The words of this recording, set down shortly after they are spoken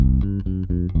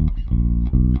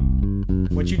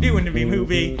What You Doing to Me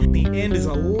movie. The end is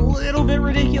a little bit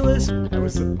ridiculous. I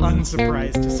was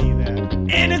unsurprised to see that.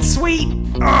 And it's sweet!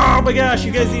 Oh my gosh,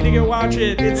 you guys need to go watch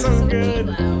it. It's so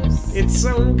good. It's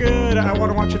so good. I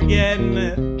want to watch it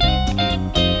again.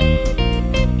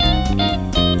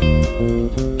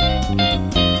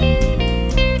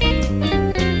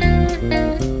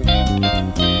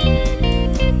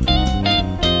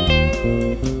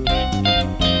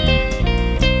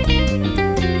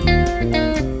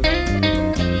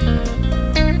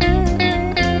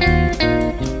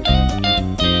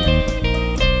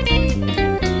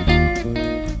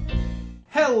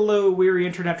 Hello, weary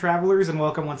internet travelers, and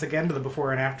welcome once again to the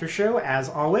Before and After Show. As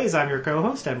always, I'm your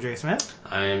co-host, MJ Smith.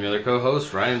 I am your other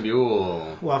co-host, Ryan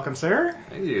Buell. Welcome, sir.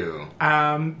 Thank you.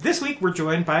 This week we're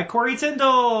joined by Corey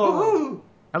Tyndall. Woohoo!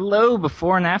 Hello,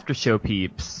 Before and After Show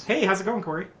peeps. Hey, how's it going,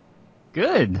 Corey?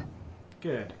 Good.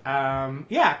 Good.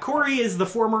 Corey is the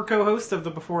former co-host of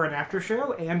the Before and After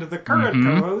Show and the current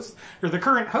co-host, or the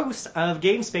current host of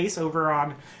GameSpace over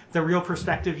on the Real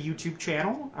Perspective YouTube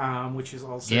channel, which is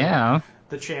also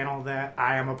the channel that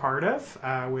I am a part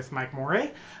of with Mike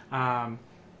Moray.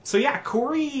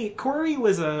 Corey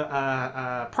was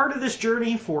a part of this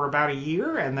journey for about a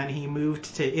year, and then he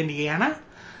moved to Indiana,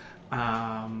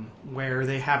 where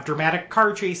they have dramatic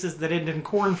car chases that end in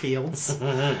cornfields.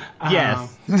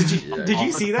 Yes. Did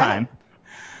you see that?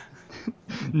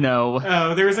 No.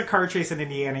 Oh, there was a car chase in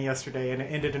Indiana yesterday, and it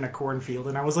ended in a cornfield,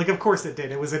 and I was like, of course it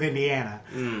did. It was in Indiana.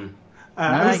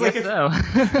 I guess so.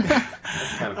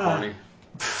 That's kind of corny.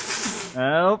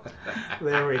 Nope.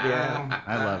 There we go.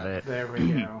 I love it. There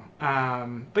we go.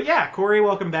 But yeah, Corey,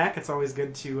 welcome back. It's always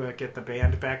good to get the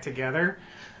band back together.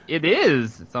 It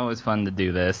is. It's always fun to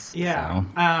do this. Yeah.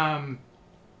 So.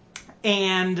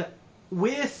 And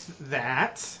with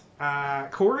that,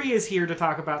 Corey is here to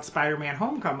talk about Spider-Man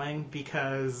Homecoming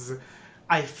because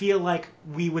I feel like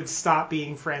we would stop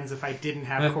being friends if I didn't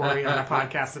have Corey on a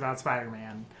podcast about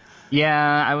Spider-Man.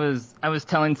 Yeah, I was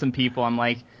telling some people, I'm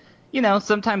like,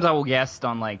 sometimes I will guest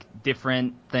on like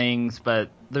different things, but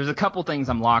there's a couple things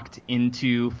I'm locked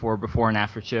into for Before and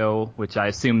After Show, which I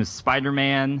assume is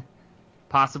Spider-Man,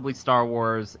 possibly Star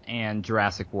Wars, and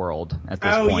Jurassic World at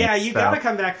this point. Oh yeah, you gotta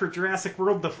come back for Jurassic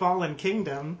World: The Fallen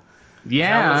Kingdom. Yeah. Is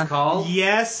that what it's called?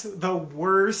 Yes, the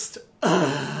worst.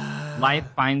 Life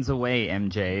finds a way,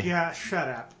 MJ. Yeah, shut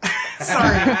up.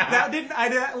 Sorry,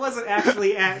 that wasn't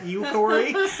actually at you,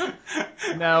 Corey.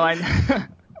 No, I.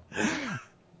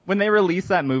 When they released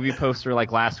that movie poster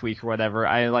like last week or whatever,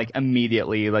 I like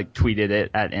immediately like tweeted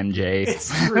it at MJ.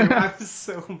 It's true. I'm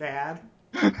so mad.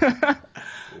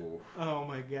 Oh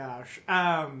my gosh.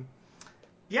 But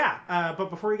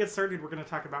before we get started, we're going to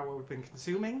talk about what we've been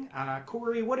consuming.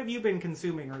 Corey, what have you been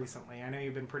consuming recently? I know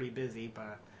you've been pretty busy,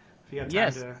 but if you have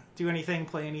time to do anything,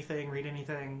 play anything, read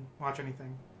anything, watch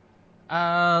anything.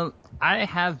 I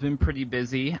have been pretty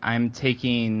busy. I'm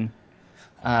taking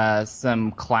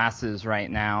some classes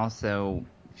right now, so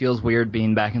it feels weird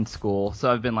being back in school.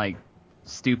 So I've been like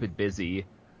stupid busy.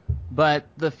 But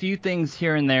the few things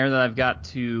here and there that I've got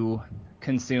to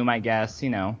consume, I guess,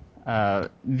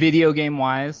 video game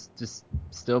wise, just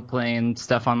still playing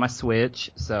stuff on my Switch.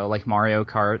 So like Mario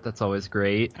Kart, that's always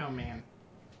great. Oh man.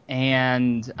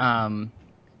 And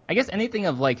I guess anything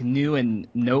of like new and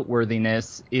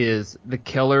noteworthiness is The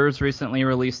Killers recently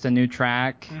released a new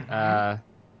track.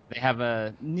 They have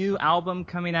a new album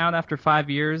coming out after 5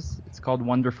 years. It's called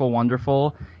Wonderful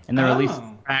Wonderful, and they released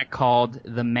a track called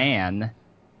The Man.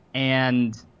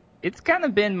 And it's kind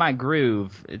of been my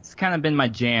groove. It's kind of been my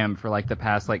jam for like the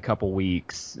past like couple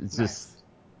weeks. It's just,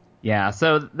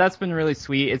 so that's been really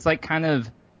sweet. It's like kind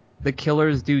of The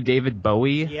Killers do David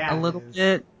Bowie a little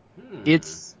bit.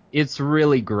 It's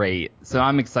really great. So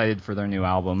I'm excited for their new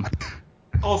album.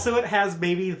 Also, it has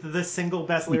maybe the single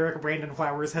best lyric Brandon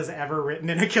Flowers has ever written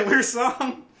in a Killers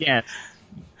song. Yes.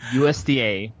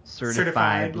 USDA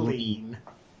certified lean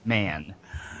man.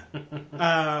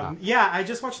 I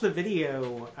just watched the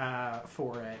video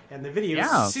for it, and the video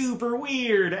is super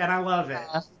weird, and I love it.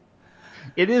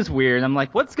 It is weird. I'm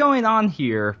like, what's going on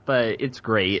here? But it's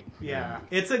great. Yeah,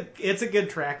 it's a good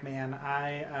track, man.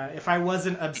 If I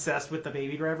wasn't obsessed with the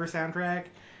Baby Driver soundtrack,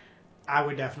 I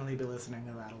would definitely be listening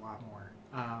to that a lot more.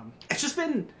 It's just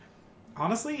been,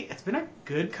 honestly, it's been a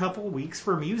good couple weeks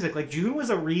for music. Like June was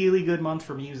a really good month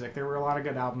for music. There were a lot of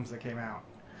good albums that came out.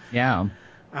 Yeah.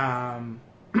 I'm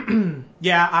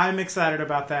excited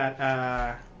about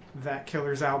that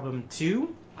Killers album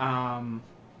too. My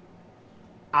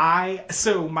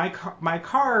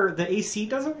car, the AC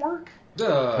doesn't work.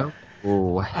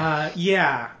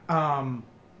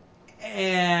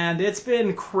 And it's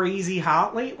been crazy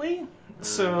hot lately.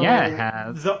 So Yeah, it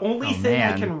has. the only thing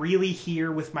man. I can really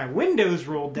hear with my windows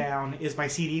rolled down is my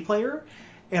CD player.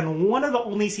 And one of the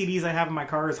only CDs I have in my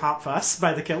car is Hot Fuss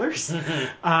by the Killers.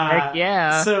 Heck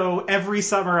yeah. So every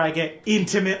summer I get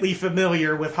intimately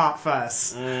familiar with Hot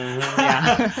Fuss.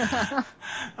 Yeah.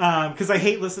 Because I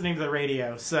hate listening to the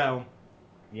radio. So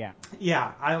Yeah.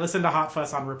 yeah, I listen to Hot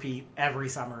Fuss on repeat every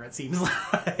summer, it seems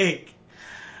like.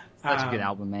 Such a good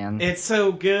album, man. It's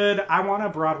so good. I want a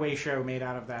Broadway show made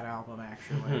out of that album,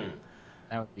 actually.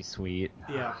 That would be sweet.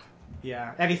 Yeah.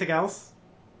 Yeah. Anything else?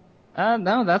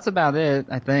 No, that's about it,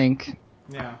 I think.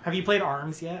 Yeah. Have you played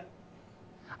ARMS yet?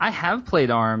 I have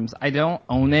played ARMS. I don't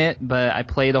own it, but I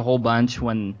played a whole bunch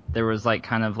when there was like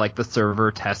kind of like the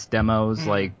server test demos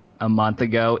like a month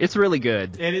ago. It's really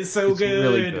good. It is so good. It's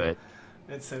really good.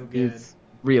 It's so good. It's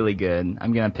really good.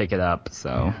 I'm gonna pick it up. So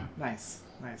yeah. Nice.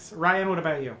 Ryan, what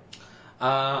about you?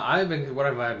 What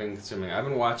have I been consuming? I've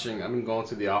been going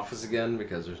through The Office again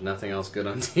because there's nothing else good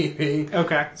on TV.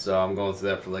 Okay. So I'm going through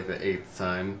that for like the 8th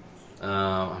time.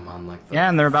 I'm on like the... Yeah,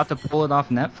 and they're about to pull it off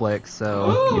Netflix, so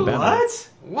Ooh, you better.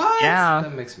 What? Yeah.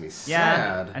 That makes me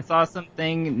Yeah, sad. I saw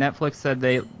something. Netflix said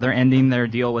they're ending their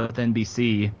deal with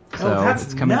NBC, so that's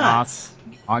it's coming nuts. off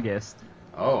in August.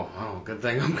 Oh, good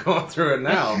thing I'm going through it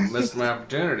now. Missed my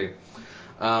opportunity.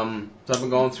 So I've been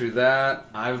going through that.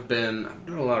 I'm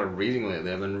doing a lot of reading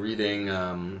lately. I've been reading,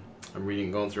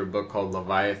 going through a book called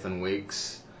Leviathan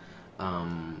Wakes,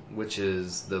 which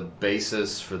is the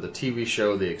basis for the TV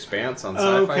show The Expanse on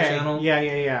Sci-Fi Channel.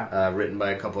 Yeah. Written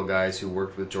by a couple of guys who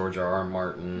worked with George R.R.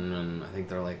 Martin, and I think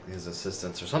they're like his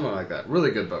assistants or something like that.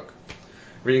 Really good book.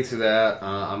 Reading through that,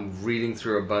 I'm reading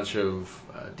through a bunch of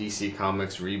DC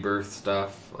Comics Rebirth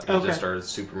stuff. Like I just started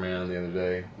Superman the other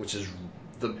day, which is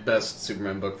the best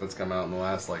Superman book that's come out in the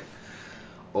last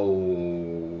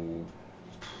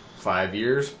 5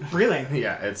 years. Really?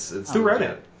 Yeah, it's. Who wrote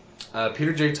it?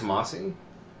 Peter J. Tomasi.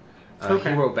 He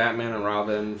wrote Batman and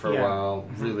Robin for a while.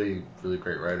 Mm-hmm. Really, really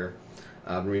great writer.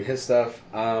 Read his stuff.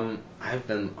 I've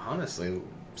been, honestly,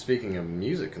 speaking of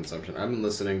music consumption, I've been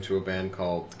listening to a band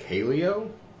called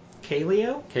Kaleo.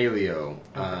 Kaleo? Kaleo.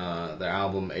 Their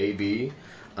album A.B.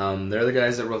 They're the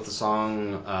guys that wrote the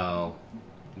song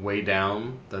Way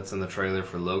Down that's in the trailer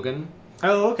for Logan.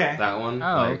 Oh, okay. That one.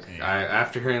 Okay.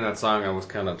 After hearing that song, I was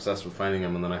kind of obsessed with finding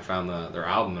them, and then I found their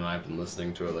album, and I've been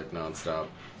listening to it nonstop.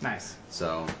 Nice.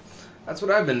 So that's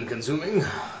what I've been consuming.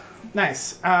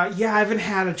 Nice. I haven't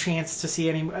had a chance to see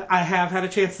any. I have had a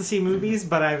chance to see movies,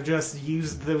 but I've just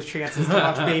used those chances to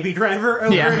watch Baby Driver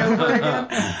over and over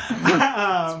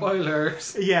again.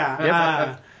 Spoilers.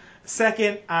 Yeah.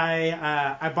 Second,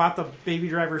 I bought the Baby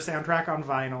Driver soundtrack on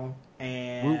vinyl,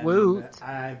 and Woot.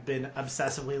 I've been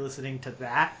obsessively listening to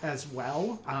that as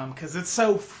well, because it's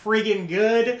so friggin'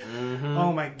 good. Mm-hmm.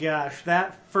 Oh my gosh,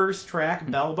 that first track,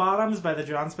 Bell Bottoms by the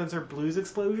John Spencer Blues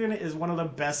Explosion, is one of the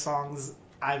best songs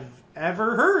I've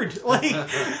ever heard. Like,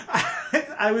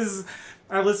 I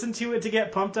listened to it to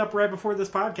get pumped up right before this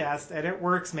podcast, and it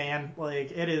works, man.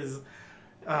 Like, it is.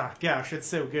 Gosh, it's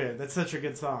so good. That's such a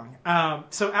good song.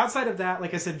 So outside of that,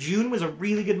 like I said, June was a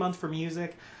really good month for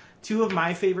music. Two of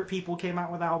my favorite people came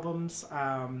out with albums.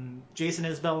 Jason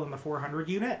Isbell and the 400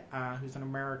 Unit, who's an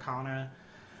Americana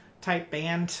type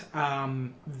band.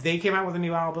 They came out with a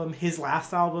new album. His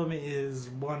last album is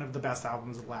one of the best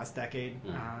albums of the last decade.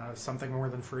 Something More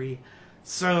Than Free.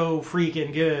 So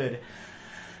freaking good.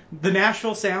 The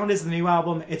Nashville Sound is the new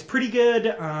album. It's pretty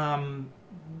good.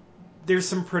 There's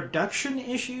some production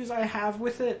issues I have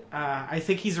with it. I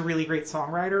think he's a really great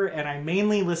songwriter, and I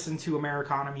mainly listen to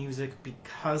Americana music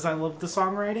because I love the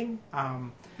songwriting.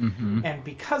 And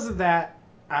because of that,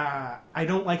 I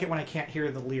don't like it when I can't hear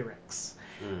the lyrics.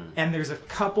 And there's a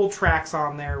couple tracks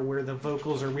on there where the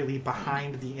vocals are really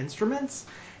behind the instruments,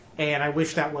 and I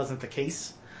wish that wasn't the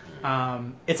case.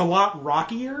 It's a lot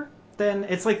rockier than...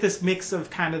 It's like this mix of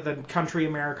kind of the country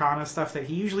Americana stuff that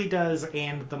he usually does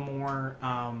and the more...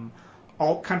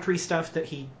 alt country stuff that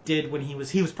he did when he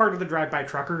was part of the Drive-By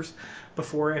Truckers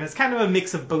before, and it's kind of a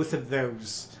mix of both of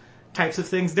those types of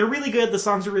things. They're really good. The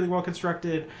songs are really well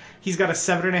constructed. He's got a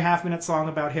 7.5-minute song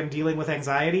about him dealing with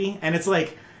anxiety, and it's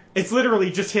literally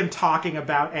just him talking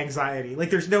about anxiety. Like,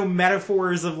 there's no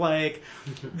metaphors of like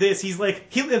this. He's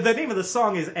like, the name of the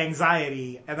song is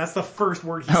Anxiety, and that's the first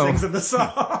word he sings in the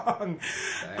song.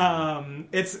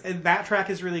 That track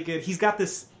is really good. He's got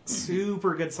this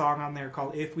super good song on there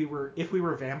called If We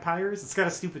Were Vampires. It's got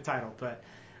a stupid title, but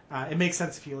it makes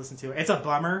sense if you listen to it. It's a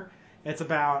bummer. It's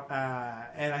about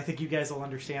and I think you guys will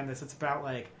understand this. It's about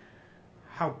like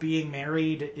how being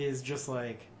married is just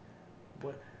like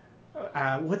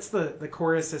what's the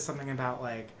chorus is something about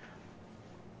like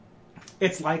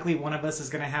it's likely one of us is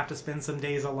going to have to spend some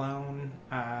days alone.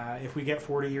 If we get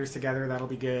 40 years together, that'll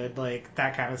be good. Like,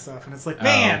 that kind of stuff. And it's like,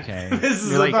 man, this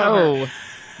is You're like, bummer.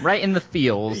 Right in the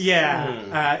feels.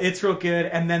 Yeah, it's real good.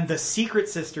 And then the Secret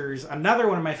Sisters, another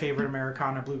one of my favorite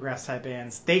Americana bluegrass type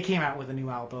bands, they came out with a new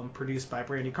album produced by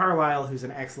Brandi Carlile, who's an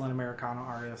excellent Americana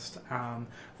artist.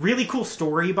 Really cool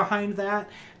story behind that.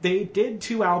 They did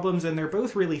 2 albums, and they're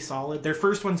both really solid. Their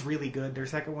first one's really good. Their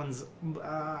second one's,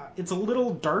 it's a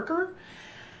little darker,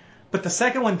 but the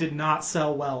second one did not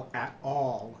sell well at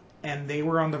all. And they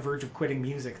were on the verge of quitting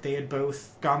music. They had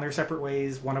both gone their separate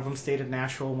ways. One of them stayed in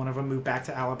Nashville. One of them moved back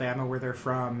to Alabama, where they're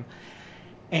from.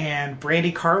 And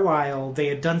Brandi Carlile, they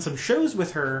had done some shows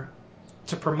with her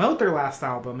to promote their last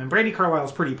album. And Brandi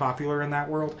Carlile's pretty popular in that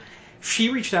world. She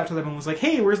reached out to them and was like,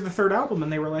 hey, where's the third album?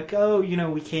 And they were like, oh,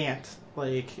 we can't.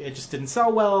 Like, it just didn't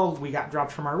sell well. We got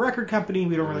dropped from our record company.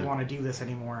 We don't really want to do this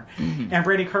anymore. And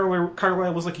Brandi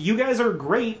Carlile was like, you guys are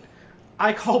great.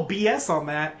 I call BS on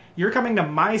that. You're coming to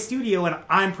my studio and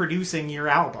I'm producing your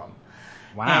album.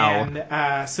 Wow.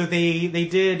 And so they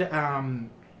did kind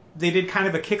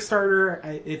of a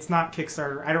Kickstarter. It's not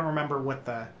Kickstarter. I don't remember what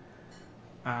the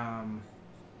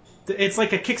it's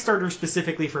like a Kickstarter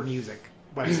specifically for music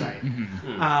website.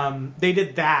 They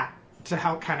did that to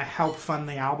help fund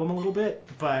the album a little bit,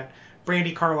 but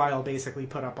Brandi Carlile basically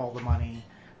put up all the money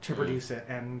to produce it,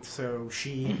 and so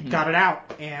she got it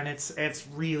out, and it's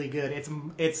really good.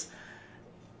 It's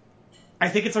I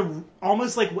think it's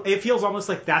it feels almost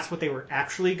like that's what they were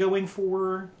actually going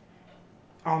for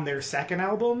on their second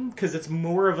album, because it's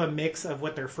more of a mix of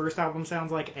what their first album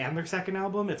sounds like and their second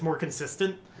album. It's more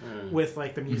consistent with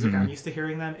like the music I'm used to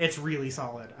hearing them. It's really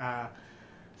solid. I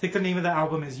think the name of the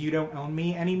album is You Don't Own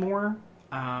Me Anymore.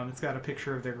 It's got a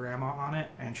picture of their grandma on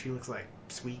it, and she looks like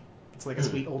sweet. It's like a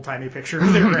sweet old-timey picture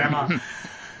of their grandma.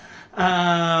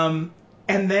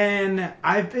 And then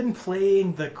I've been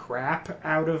playing the crap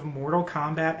out of Mortal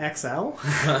Kombat XL.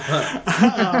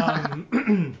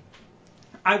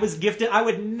 I was gifted. I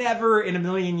would never in a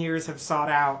million years have sought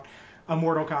out a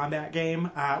Mortal Kombat game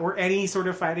or any sort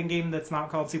of fighting game that's not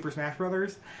called Super Smash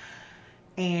Brothers.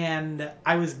 And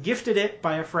I was gifted it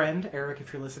by a friend, Eric,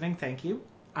 if you're listening, thank you.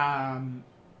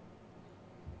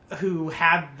 Who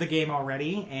had the game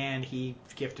already, and he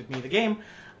gifted me the game.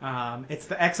 It's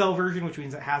the XL version, which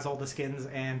means it has all the skins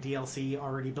and DLC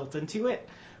already built into it,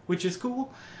 which is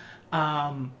cool.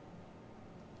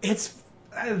 It's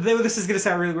though this is gonna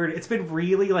sound really weird. It's been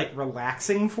really like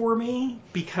relaxing for me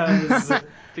because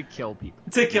to kill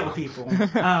people.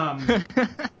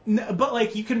 But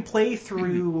like you can play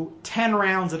through 10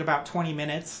 rounds in about 20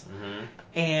 minutes,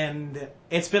 and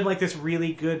it's been like this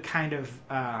really good kind of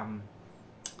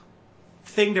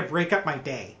thing to break up my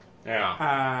day.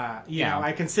 Yeah. You know,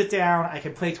 I can sit down, I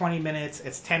can play 20 minutes.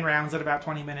 It's 10 rounds at about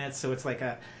 20 minutes, so it's like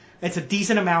it's a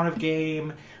decent amount of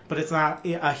game, but it's not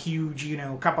a huge,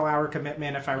 couple hour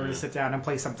commitment if I were to sit down and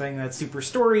play something that's super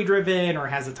story driven or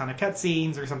has a ton of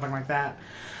cutscenes or something like that.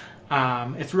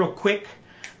 It's real quick,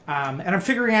 and I'm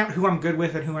figuring out who I'm good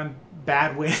with and who I'm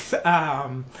bad with.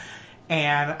 And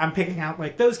I'm picking out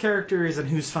like those characters and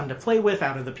who's fun to play with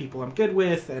out of the people I'm good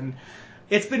with, and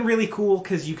it's been really cool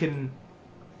because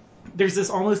there's this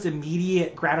almost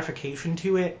immediate gratification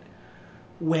to it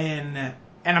when,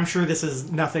 and I'm sure this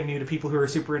is nothing new to people who are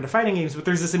super into fighting games, but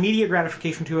there's this immediate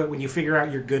gratification to it when you figure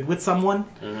out you're good with someone,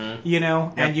 and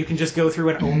you can just go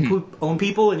through and own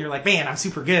people, and you're like, man, I'm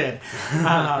super good.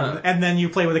 And then you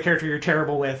play with a character you're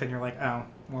terrible with, and you're like, oh,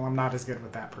 well, I'm not as good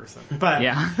with that person. But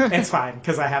it's fine,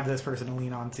 because I have this person to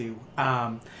lean on to.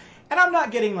 And I'm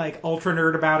not getting, like, ultra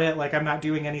nerd about it. Like, I'm not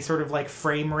doing any sort of, like,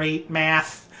 frame rate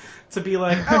math to be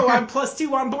like, oh, I'm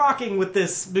 +2 on blocking with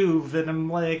this move. And I'm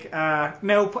like,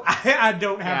 nope, I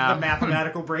don't have the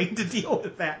mathematical brain to deal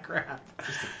with that crap.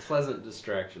 Just a pleasant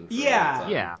distraction.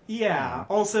 Yeah.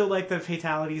 Also, like, the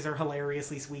fatalities are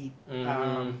hilariously sweet.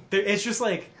 It's just,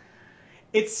 like,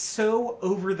 it's so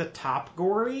over-the-top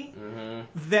gory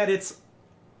that it's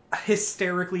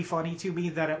hysterically funny to me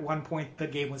that at one point the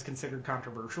game was considered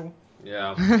controversial.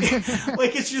 Yeah.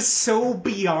 Like, it's just so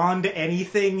beyond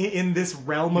anything in this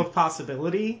realm of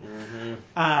possibility.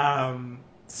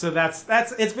 So that's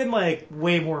it's been like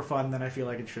way more fun than I feel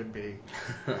like it should be.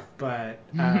 But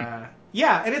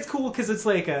yeah, and it's cool because it's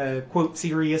like a quote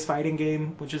serious fighting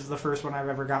game, which is the first one I've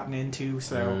ever gotten into.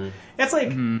 So it's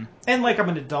like, and like I'm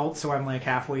an adult, so I'm like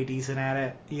halfway decent at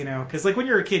it, because like when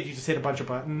you're a kid, you just hit a bunch of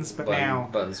buttons, but now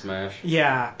button smash.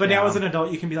 Yeah, but now as an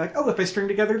adult, you can be like, oh, if I string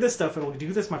together this stuff, it'll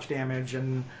do this much damage,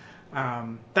 and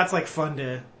that's like fun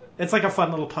to. It's like a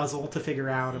fun little puzzle to figure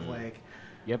out of like.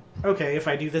 Yep. Okay, if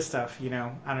I do this stuff, I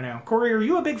don't know. Corey, are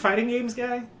you a big fighting games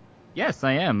guy? Yes,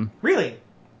 I am. Really?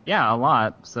 Yeah, a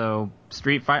lot. So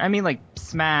Street Fighter. I mean, like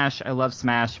Smash. I love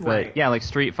Smash, but Right. yeah, like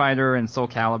Street Fighter and Soul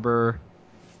Calibur.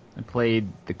 I played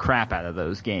the crap out of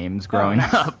those games growing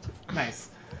nice. up. Nice.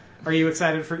 Are you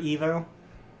excited for Evo?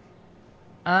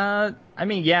 I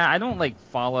mean, yeah, I don't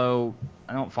follow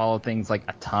things like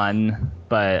a ton,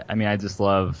 but I mean, I just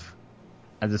love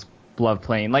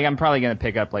playing. Like, I'm probably gonna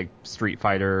pick up like Street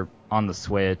Fighter on the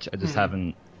Switch. I just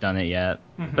haven't done it yet.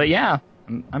 But yeah,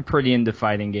 I'm pretty into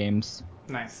fighting games.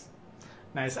 Nice.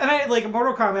 Nice. And I like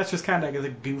Mortal Kombat's just kind of like the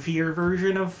goofier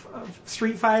version of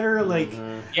Street Fighter. Like,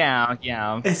 Yeah.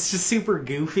 it's just super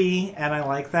goofy, and I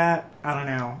like that. I don't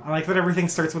know. I like that everything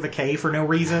starts with a K for no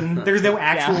reason. There's no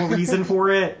actual reason for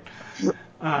it.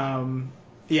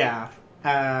 Yeah.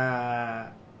 Yeah,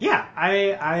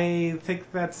 I think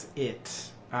that's it.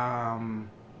 Yeah.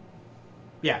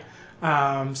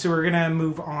 So we're going to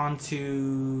move on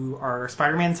to our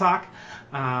Spider-Man talk.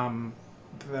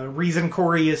 The reason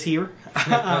Corey is here.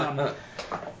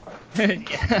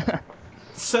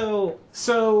 So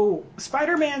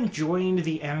Spider-Man joined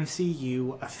the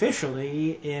MCU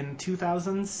officially in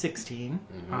 2016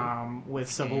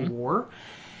 with Civil War.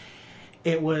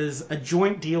 It was a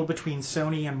joint deal between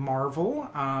Sony and Marvel.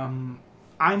 I'm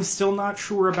still not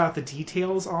sure about the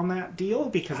details on that deal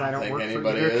because I don't work for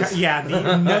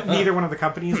either. Neither one of the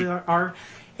companies are.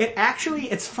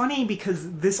 It's funny because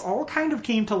this all kind of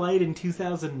came to light in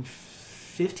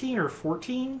 2015 or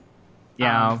 14.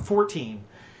 Yeah. 14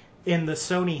 in the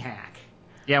Sony hack.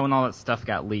 Yeah, when all that stuff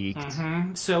got leaked.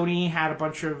 Sony had a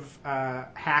bunch of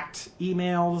hacked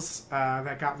emails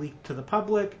that got leaked to the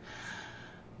public,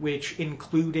 which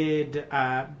included,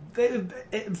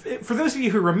 for those of you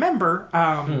who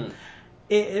remember,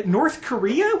 North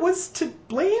Korea was to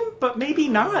blame, but maybe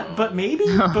not, but maybe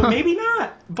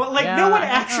not. But like, no one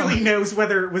actually knows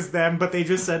whether it was them, but they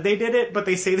just said they did it, but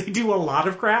they say they do a lot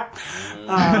of crap.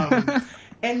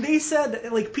 And they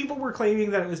said, like, people were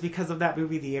claiming that it was because of that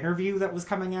movie, The Interview, that was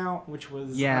coming out, which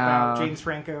was about James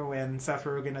Franco and Seth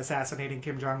Rogen assassinating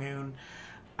Kim Jong-un.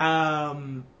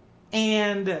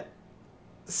 And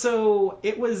so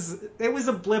it was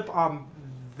a blip on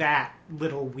that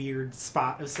little weird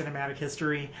spot of cinematic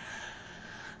history.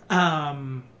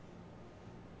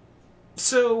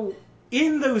 So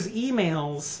in those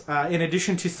emails, in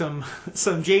addition to some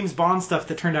James Bond stuff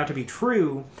that turned out to be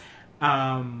true,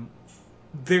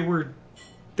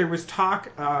 there was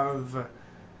talk of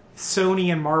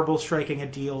Sony and Marvel striking a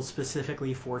deal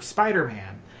specifically for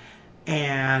Spider-Man,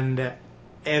 and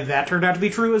that turned out to be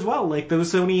true as well. Like,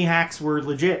 those Sony hacks were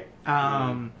legit,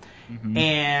 and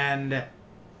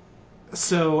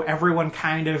so everyone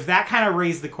kind of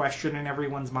raised the question in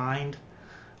everyone's mind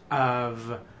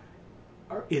of,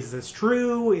 is this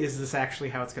true? Is this actually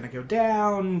how it's going to go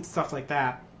down? Stuff like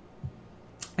that.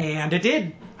 And it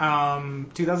did.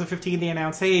 2015, they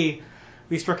announced, hey,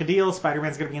 we struck a deal.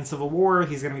 Spider-Man's going to be in Civil War.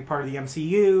 He's going to be part of the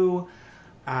MCU.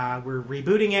 We're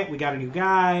rebooting it. We got a new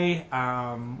guy.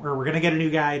 Or we're going to get a new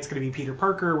guy. It's going to be Peter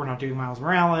Parker. We're not doing Miles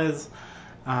Morales.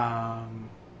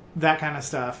 That kind of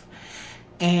stuff.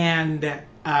 And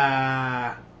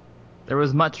there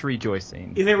was much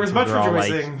rejoicing. There was much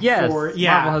rejoicing. Like, yes,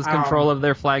 Marvel has control of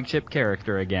their flagship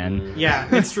character again. Yeah,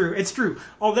 it's true. It's true.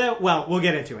 Although, well, we'll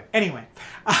get into it. Anyway.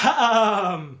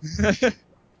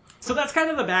 So that's kind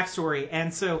of the backstory.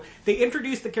 And so they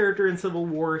introduced the character in Civil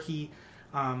War.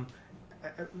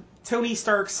 Tony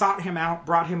Stark sought him out,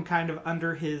 brought him kind of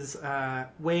under his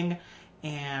wing,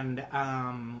 and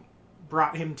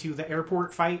brought him to the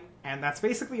airport fight. And that's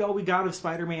basically all we got of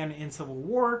Spider-Man in Civil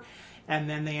War. And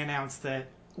then they announced that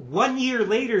 1 year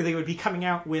later they would be coming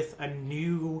out with a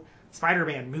new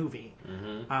Spider-Man movie.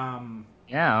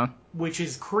 Yeah. Which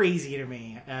is crazy to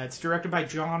me. It's directed by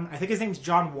I think his name's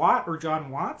John Watt or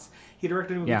John Watts. He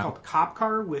directed a movie called Cop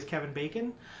Car with Kevin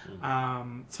Bacon.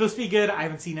 It's supposed to be good. I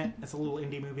haven't seen it. It's a little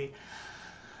indie movie.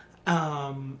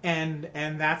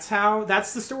 And that's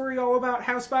the story all about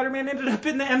how Spider-Man ended up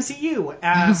in the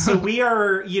MCU. So we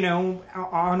are,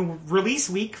 on release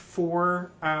week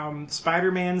for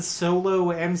Spider-Man's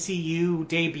solo MCU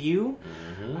debut.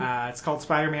 It's called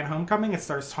Spider-Man Homecoming. It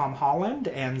stars Tom Holland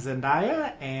and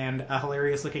Zendaya and a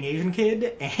hilarious-looking Asian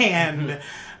kid and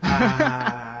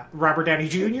Robert Downey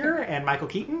Jr. and Michael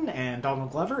Keaton and Donald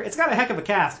Glover. It's got a heck of a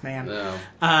cast, man.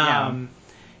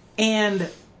 And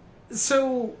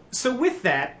so with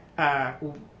that,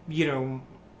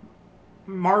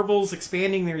 Marvel's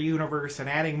expanding their universe and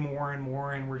adding more and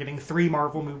more, and we're getting 3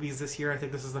 Marvel movies this year. I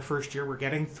think this is the first year we're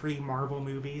getting 3 Marvel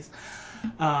movies.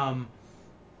 And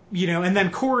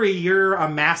then Corey, you're a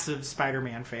massive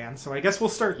Spider-Man fan, so I guess we'll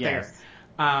start there.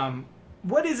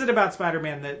 what is it about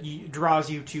Spider-Man that draws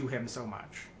you to him so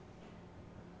much?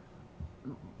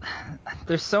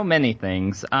 There's so many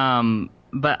things,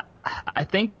 but I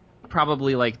think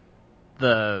probably like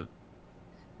the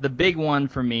big one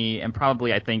for me, and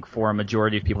probably I think for a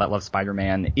majority of people that love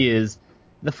Spider-Man, is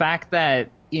the fact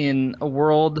that in a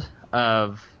world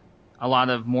of a lot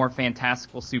of more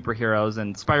fantastical superheroes,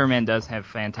 and Spider-Man does have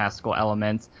fantastical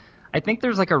elements, I think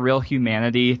there's like a real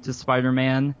humanity to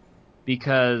Spider-Man,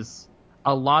 because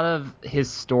a lot of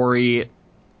his story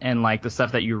and like the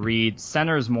stuff that you read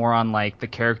centers more on like the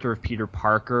character of Peter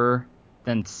Parker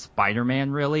than Spider-Man,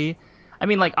 really. I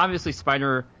mean, like, obviously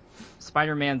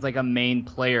Spider-Man's like a main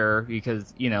player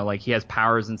because, you know, like he has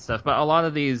powers and stuff, but a lot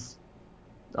of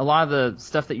the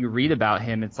stuff that you read about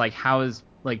him, it's like, how is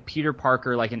like Peter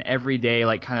Parker, like an everyday,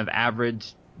 like kind of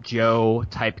average Joe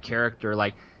type character,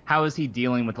 like how is he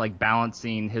dealing with like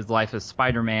balancing his life as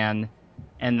Spider-Man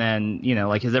and then, you know,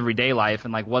 like his everyday life,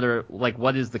 and like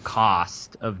what is the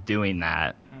cost of doing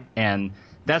that? And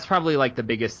that's probably like the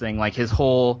biggest thing, like his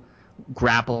whole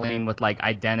grappling with like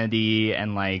identity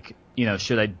and like, you know,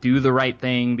 should I do the right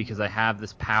thing because I have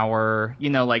this power? You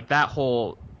know, like that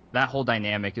whole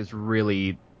dynamic is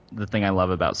really the thing I love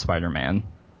about Spider-Man.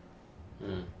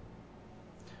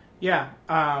 Yeah,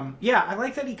 I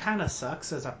like that he kind of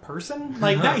sucks as a person.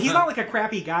 Like, he's not like a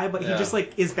crappy guy, but he just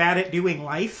like is bad at doing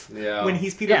life when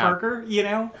he's Peter Parker. You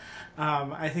know,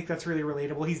 I think that's really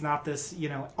relatable. He's not this, you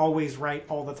know, always right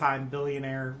all the time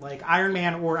billionaire like Iron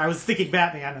Man, or I was thinking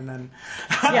Batman, and then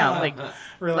like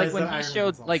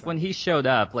when he showed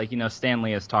up, like, you know, Stan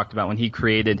Lee has talked about when he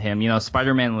created him. You know,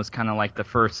 Spider-Man was kind of like the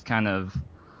first kind of,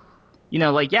 you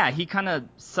know, like, yeah, he kind of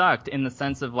sucked in the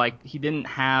sense of like he didn't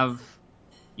have,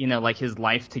 you know, like his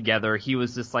life together. He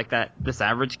was just like this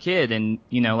average kid, and,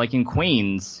 you know, like in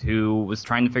Queens, who was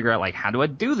trying to figure out like, how do I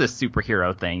do this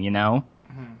superhero thing, you know?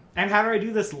 Mm-hmm. And how do I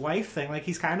do this life thing? Like,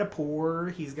 he's kind of poor.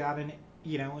 He's got an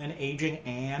aging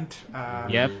aunt.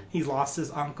 Yep. He's lost his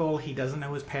uncle. He doesn't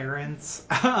know his parents.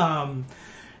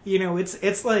 You know,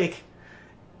 it's like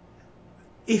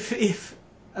if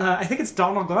I think it's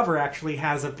Donald Glover actually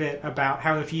has a bit about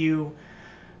how if you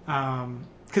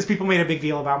because people made a big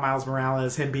deal about Miles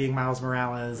Morales, him being Miles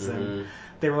Morales, and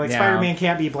they were like, Spider-Man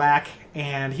can't be black,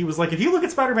 and he was like, if you look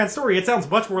at Spider-Man's story, it sounds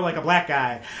much more like a black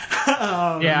guy.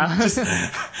 Just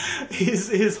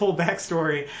his whole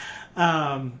backstory.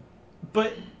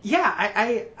 But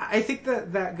yeah, I think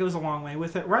that goes a long way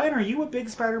with it. Ryan, are you a big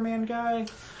Spider-Man guy?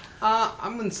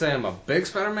 I'm gonna say I'm a big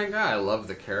Spider-Man guy. I love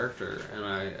the character, and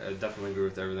I definitely agree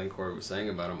with everything Corey was saying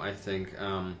about him. I think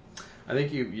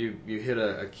you hit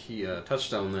a key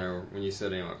touchstone there when you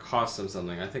said, you know, it costs him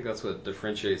something. I think that's what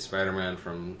differentiates Spider-Man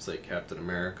from, say, Captain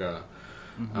America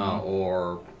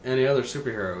or any other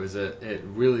superhero, is that it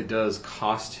really does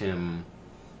cost him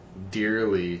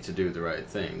dearly to do the right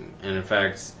thing. And in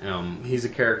fact, he's a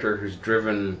character who's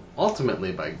driven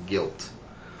ultimately by guilt.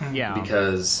 Yeah.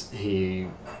 Because he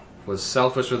was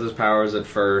selfish with his powers at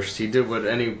first. He did what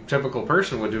any typical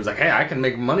person would do. He was like, hey, I can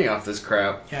make money off this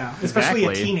crap. Yeah, especially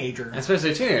a teenager.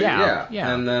 Yeah.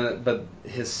 And then, but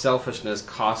his selfishness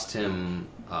cost him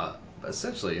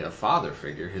essentially a father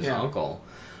figure, his uncle.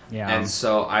 Yeah. And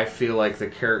so I feel like the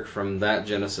character from that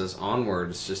Genesis onward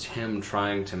is just him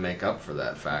trying to make up for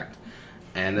that fact.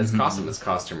 And it's cost him. It's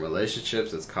cost him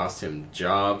relationships. It's cost him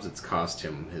jobs. It's cost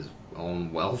him his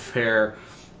own welfare.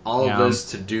 All of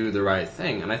this to do the right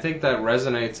thing. And I think that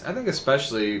resonates, I think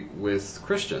especially with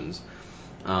Christians.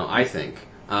 I think.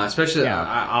 Especially,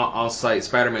 I'll cite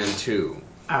Spider-Man 2.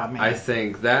 Oh, man. I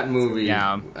think that movie,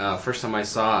 first time I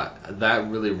saw it, that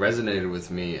really resonated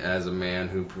with me as a man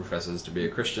who professes to be a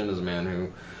Christian, as a man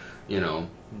who, you know,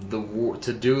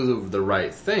 to do the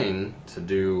right thing, to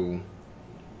do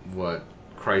what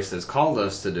Christ has called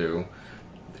us to do.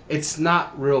 It's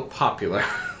not real popular,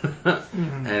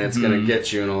 and it's going to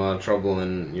get you in a lot of trouble,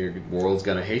 and your world's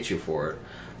going to hate you for it.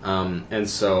 And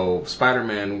so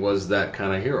Spider-Man was that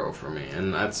kind of hero for me,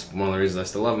 and that's one of the reasons I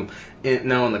still love him.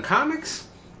 Now in the comics,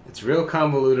 it's a real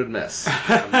convoluted mess.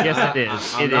 Yes,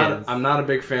 it is. I'm not a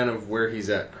big fan of where he's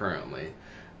at currently,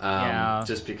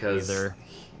 just because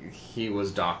he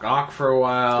was Doc Ock for a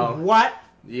while. What?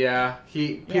 Yeah,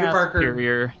 Peter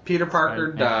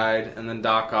Parker died, and then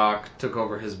Doc Ock took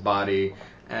over his body,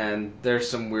 and there's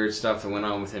some weird stuff that went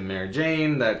on with him, Mary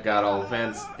Jane, that got all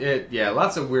fans.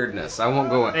 Lots of weirdness. I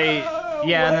won't go in.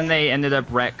 And then they ended up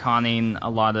retconning a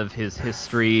lot of his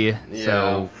history. Yeah.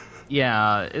 So,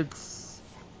 yeah, it's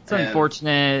It's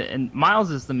unfortunate, and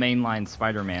Miles is the mainline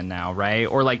Spider-Man now, right?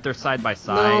 Or like they're side by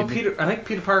side. No, I think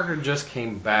Peter Parker just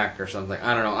came back or something.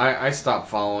 I don't know. I stopped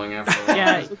following after a while.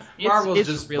 Yeah, Marvel's it's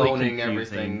just really boning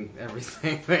confusing.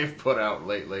 everything they've put out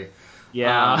lately.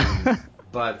 Yeah.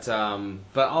 But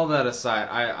all that aside,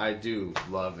 I do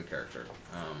love the character.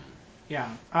 Yeah,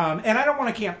 and I don't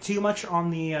want to camp too much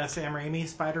on the Sam Raimi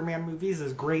Spider-Man movies,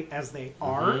 as great as they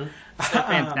are. They're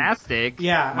fantastic.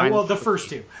 Yeah, well, the first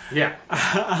two. Yeah.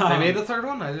 They made a third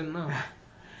one? I didn't know.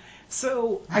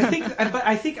 So I think, but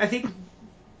I think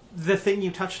the thing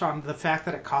you touched on, the fact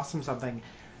that it cost him something,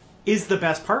 is the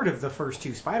best part of the first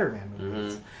two Spider-Man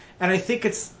movies. Mm-hmm. And I think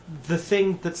it's the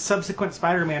thing that subsequent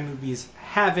Spider-Man movies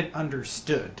haven't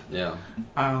understood. Yeah.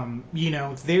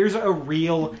 There's a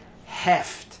real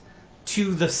heft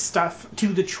to the stuff, to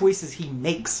the choices he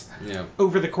makes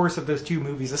over the course of those two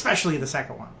movies, especially the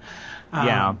second one.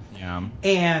 Yeah.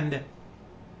 And,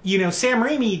 Sam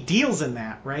Raimi deals in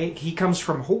that, right? He comes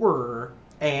from horror,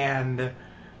 and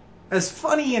as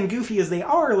funny and goofy as they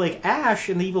are, like Ash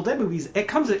in the Evil Dead movies, it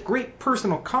comes at great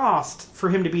personal cost for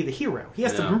him to be the hero. He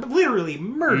has to literally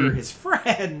murder his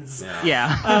friends.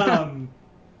 Yeah.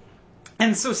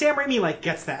 And so Sam Raimi,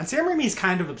 gets that. And Sam Raimi's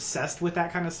kind of obsessed with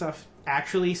that kind of stuff,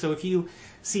 actually. So if you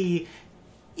see,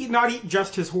 not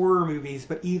just his horror movies,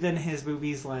 but even his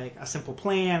movies like A Simple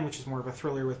Plan, which is more of a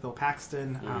thriller with Bill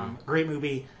Paxton, great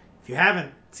movie. If you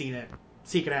haven't seen it,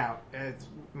 seek it out.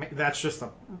 That's just a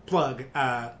plug.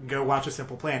 Go watch A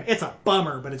Simple Plan. It's a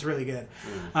bummer, but it's really good.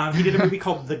 He did a movie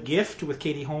called The Gift with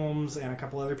Katie Holmes and a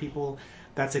couple other people.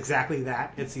 That's exactly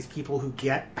that. It's these people who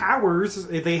get powers.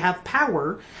 They have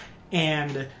power,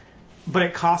 but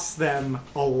it costs them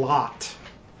a lot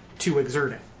to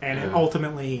exert it, and it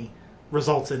ultimately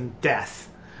results in death.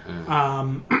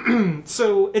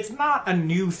 So it's not a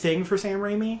new thing for Sam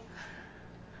Raimi.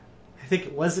 I think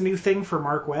it was a new thing for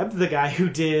Mark Webb, the guy who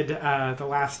did the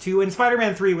last two. And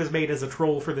Spider-Man 3 was made as a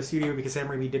troll for the studio because Sam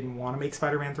Raimi didn't want to make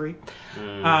Spider-Man 3.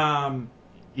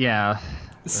 Yeah.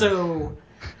 So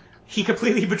he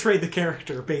completely betrayed the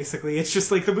character, basically. It's just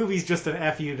the movie's just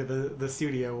an FU to the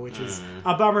studio, which is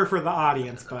a bummer for the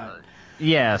audience, but...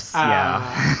 Yes,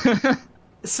 yeah.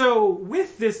 So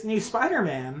with this new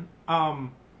Spider-Man,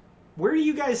 where do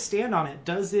you guys stand on it?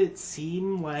 Does it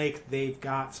seem like they've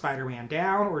got Spider-Man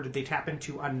down, or did they tap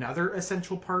into another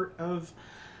essential part of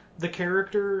the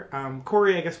character?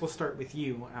 Corey, I guess we'll start with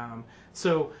you.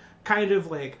 So kind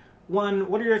of one,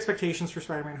 what are your expectations for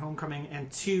Spider-Man Homecoming?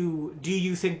 And two, do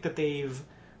you think that they've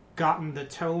gotten the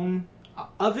tone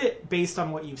of it based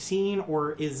on what you've seen,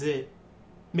 or is it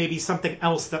maybe something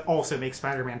else that also makes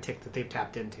Spider-Man tick that they've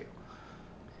tapped into?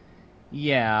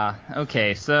 Yeah,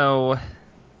 okay, so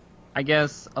I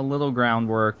guess a little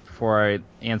groundwork before I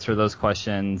answer those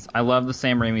questions. I love the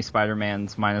Sam Raimi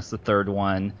Spider-Mans minus the third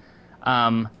one.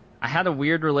 I had a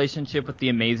weird relationship with the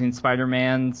Amazing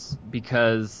Spider-Mans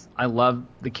because I love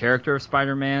the character of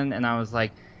Spider-Man, and I was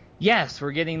like, yes,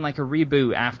 we're getting a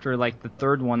reboot after the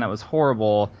third one that was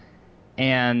horrible.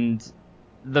 And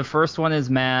the first one is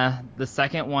meh. The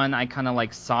second one, I kind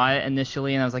of saw it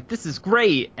initially, and I was like, this is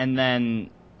great. And then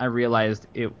I realized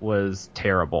it was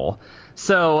terrible.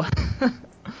 So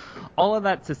all of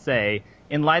that to say,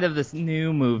 in light of this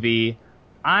new movie,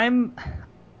 I'm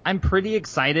pretty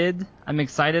excited. I'm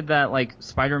excited that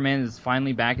Spider-Man is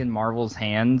finally back in Marvel's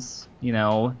hands.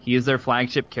 He is their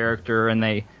flagship character, and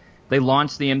they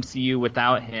launched the MCU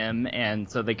without him, and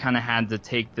so they kind of had to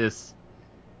take this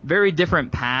very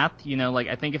different path.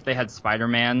 I think if they had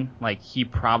Spider-Man, he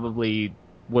probably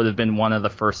would have been one of the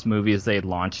first movies they had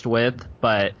launched with.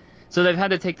 But so they've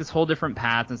had to take this whole different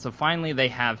path, and so finally they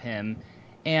have him,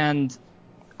 and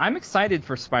I'm excited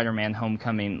for Spider-Man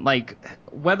Homecoming.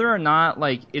 Whether or not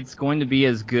it's going to be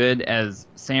as good as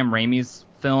Sam Raimi's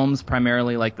films,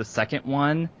 primarily the second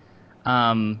one,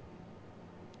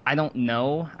 I don't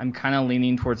know. I'm kind of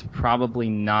leaning towards probably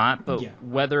not, but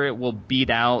whether it will beat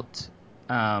out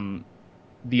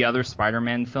the other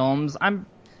Spider-Man films,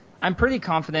 I'm pretty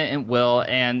confident it will,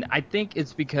 and I think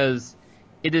it's because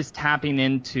it is tapping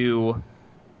into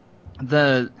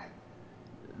the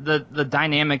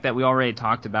dynamic that we already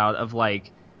talked about of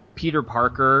Peter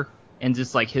Parker and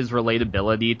just his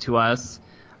relatability to us.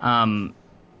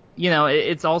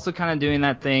 It's also kind of doing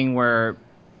that thing where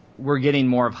we're getting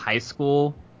more of high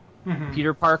school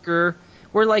Peter Parker.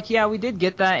 We're we did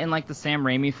get that in the Sam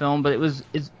Raimi film, but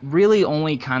it's really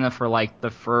only kind of for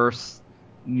the first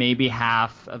maybe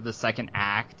half of the second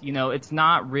act. It's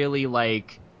not really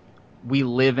we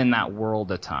live in that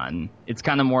world a ton. It's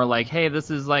kind of more hey,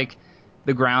 this is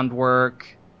the groundwork.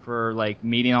 for like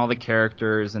meeting all the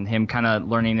characters and him kind of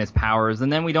learning his powers,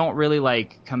 and then we don't really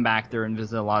like come back there and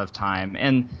visit a lot of time.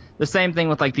 And the same thing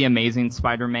with like the Amazing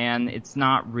Spider-Man. It's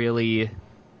not really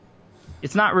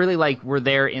like we're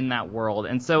there in that world.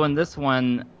 And so in this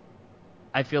one,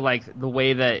 I feel like the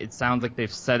way that it sounds like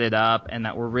they've set it up, and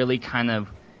that we're really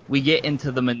we get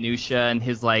into the minutia and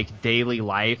his like daily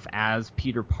life as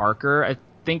Peter Parker. I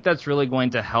think that's really going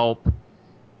to help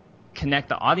connect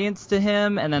the audience to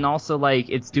him, and then also like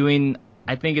I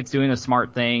think it's doing a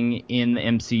smart thing in the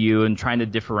MCU and trying to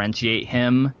differentiate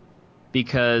him,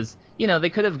 because they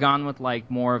could have gone with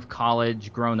like more of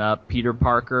college grown up Peter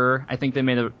Parker. I think they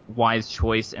made a wise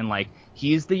choice, and like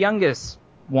he's the youngest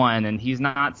one and he's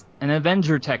not an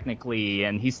Avenger technically,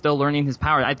 and he's still learning his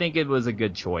power. I think it was a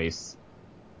good choice.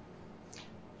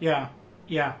 Yeah.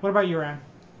 What about you, Ryan?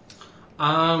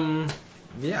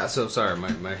 Yeah. So sorry,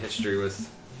 my history with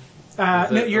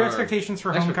your expectations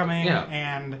for Homecoming,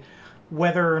 and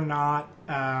whether or not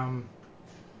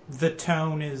the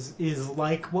tone is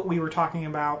like what we were talking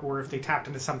about, or if they tapped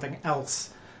into something else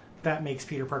that makes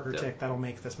Peter Parker tick, that'll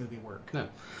make this movie work. Yeah.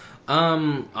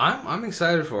 I'm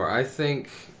excited for it.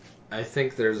 I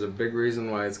think there's a big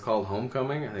reason why it's called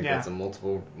Homecoming. I think that's a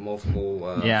multiple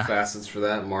facets for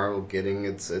that. Marvel getting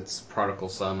its prodigal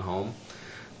son home.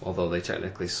 Although they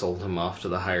technically sold him off to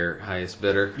the highest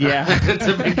bidder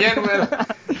to begin with.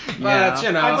 But,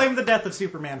 I blame the death of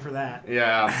Superman for that.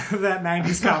 Yeah. That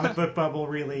 90s comic book bubble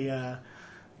really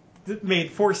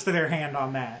forced their hand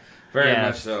on that. Very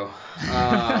much so.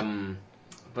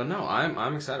 But no,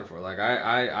 I'm excited for it. Like,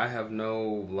 I have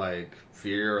no, like,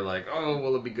 fear or, like, oh,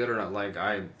 will it be good or not? Like,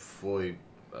 I'm fully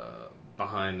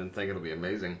behind and think it'll be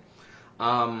amazing.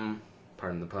 Pardon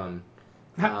the pun.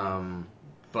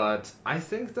 But I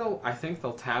think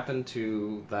they'll tap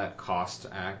into that cost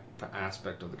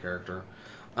aspect of the character,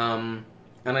 and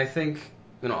I think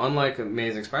unlike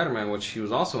Amazing Spider-Man, which he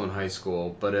was also in high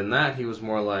school, but in that he was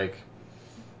more like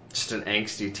just an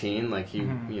angsty teen, like he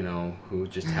who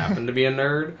just happened to be a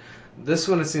nerd. This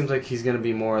one, it seems like he's going to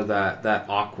be more that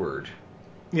awkward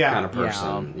kind of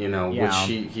person, which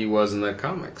he was in the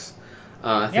comics.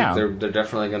 I think they're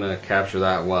definitely going to capture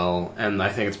that well, and I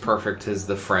think it's perfect as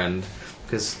the friend.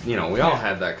 Because, we all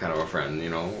had that kind of a friend,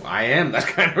 I am that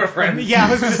kind of a friend. Yeah,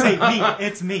 I was going to say me.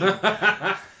 It's me.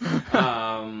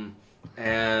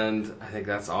 And I think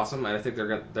that's awesome. And I think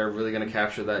they're really going to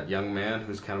capture that young man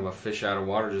who's kind of a fish out of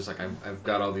water, just like, I've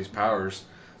got all these powers.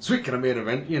 Sweet, can I be an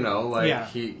event?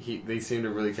 They seem to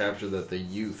really capture the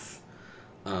youth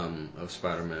of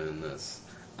Spider-Man in this.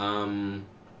 And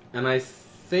I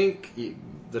think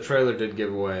the trailer did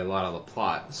give away a lot of the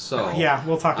plot, so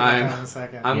we'll talk about that in a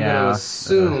second. I'm going to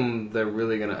assume they're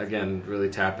really going to, again, really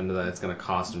tap into that. It's going to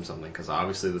cost him something, because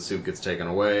obviously the suit gets taken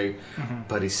away,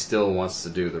 but he still wants to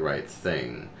do the right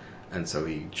thing, and so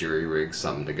he jury-rigs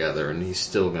something together, and he's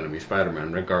still going to be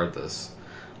Spider-Man regardless.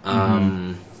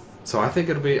 So I think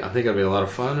it'll be a lot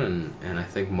of fun, and I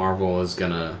think Marvel is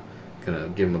gonna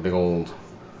give him a big old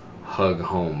hug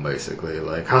home, basically,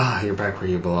 like, you're back where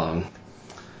you belong.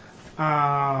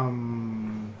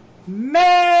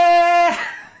 Meh.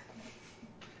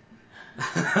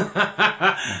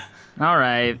 All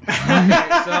right.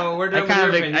 Okay, so we're done with your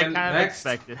opinion. I kind of Next.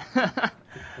 expected.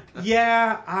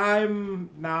 Yeah, I'm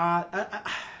not.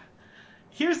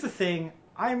 Here's the thing.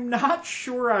 I'm not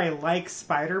sure I like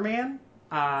Spider-Man.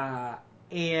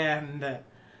 And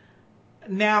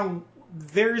now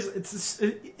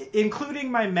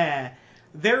including my meh,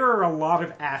 there are a lot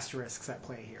of asterisks at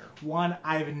play here. One,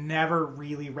 I've never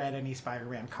really read any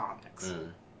Spider-Man comics.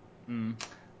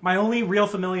 My only real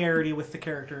familiarity with the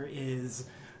character is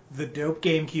the dope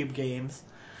GameCube games,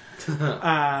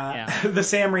 the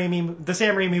Sam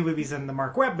Raimi movies and the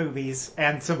Mark Webb movies,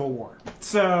 and Civil War.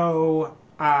 So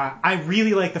I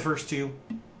really like the first two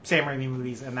Sam Raimi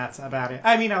movies, and that's about it.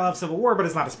 I mean, I love Civil War, but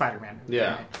it's not a Spider-Man movie.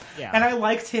 Yeah. Right? And I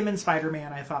liked him in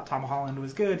Spider-Man. I thought Tom Holland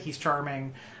was good. He's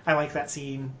charming. I like that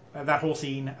scene, that whole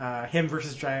scene. Him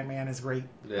versus Giant Man is great.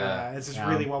 Yeah. It's just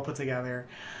really well put together.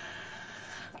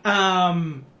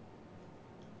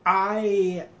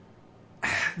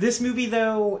 This movie,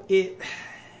 though, it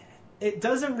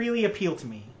doesn't really appeal to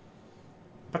me.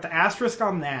 But the asterisk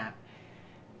on that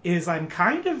is I'm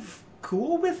kind of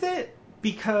cool with it,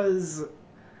 because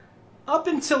up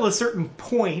until a certain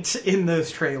point in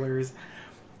those trailers,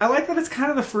 I like that it's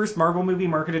kind of the first Marvel movie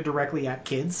marketed directly at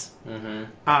kids. They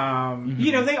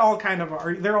all kind of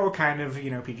are. They're all kind of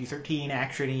PG-13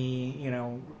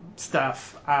 action-y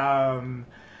stuff. But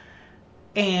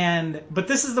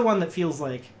this is the one that feels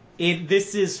like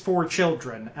this is for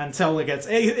children until it gets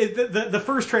the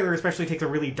first trailer especially takes a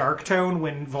really dark tone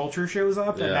when Vulture shows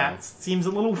up, and that seems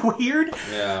a little weird.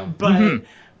 Yeah, but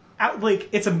like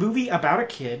it's a movie about a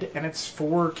kid, and it's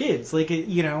for kids. Like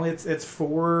it's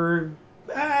for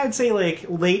I'd say like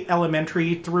late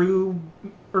elementary through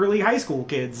early high school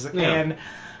kids, and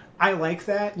I like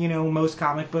that. Most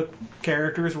comic book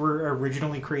characters were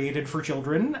originally created for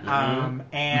children,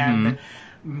 and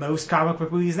most comic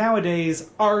book movies nowadays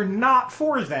are not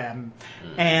for them,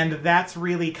 and that's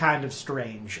really kind of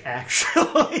strange,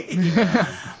 actually.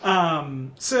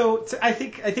 So I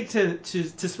think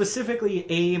to specifically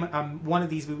aim one of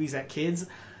these movies at kids,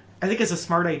 I think is a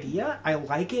smart idea. I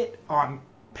like it on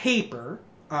paper,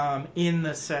 in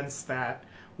the sense that,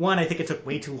 one, I think it took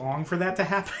way too long for that to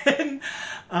happen,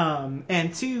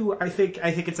 and two, I think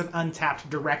it's an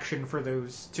untapped direction for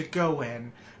those to go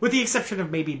in, with the exception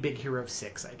of maybe Big Hero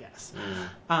 6, I guess.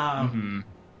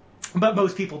 But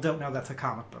most people don't know that's a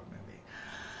comic book movie.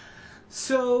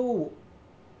 So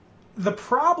the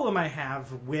problem I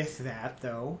have with that,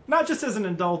 though, not just as an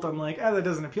adult, I'm like, that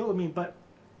doesn't appeal to me, but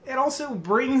it also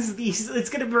brings it's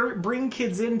going to bring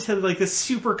kids into like this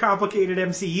super complicated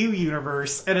MCU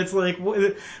universe, and it's like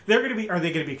are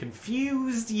they going to be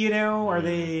confused? Are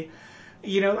they?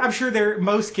 I'm sure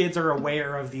most kids are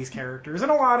aware of these characters, and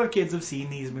a lot of kids have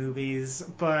seen these movies,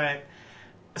 but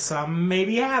some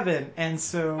maybe haven't, and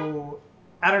so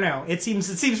I don't know. It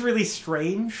seems really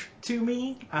strange to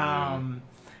me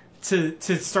to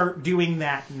start doing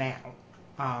that now,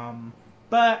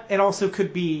 but it also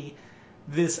could be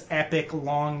this epic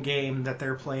long game that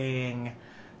they're playing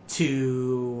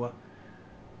to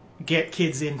get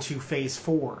kids into Phase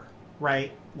 4,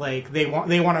 right? Like they want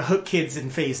to hook kids in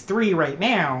Phase 3 right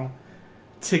now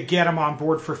to get them on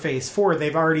board for Phase 4.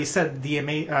 They've already said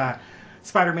the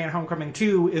Spider-Man: Homecoming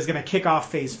 2 is going to kick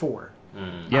off Phase 4.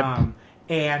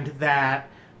 And that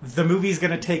the movie's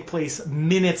going to take place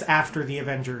minutes after the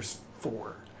Avengers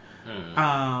 4.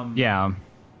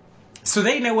 So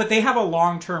they know they have a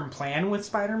long-term plan with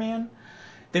Spider-Man.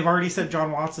 They've already said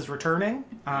John Watts is returning.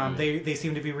 They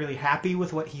seem to be really happy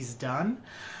with what he's done.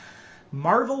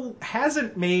 Marvel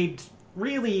hasn't made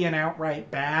really an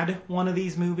outright bad one of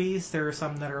these movies. There are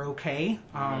some that are okay.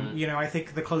 I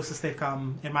think the closest they've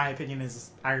come, in my opinion,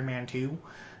 is Iron Man 2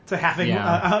 to having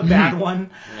a bad one.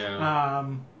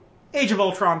 Age of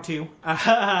Ultron 2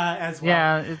 as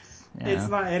well. It's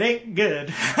not. It ain't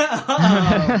good,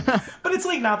 but it's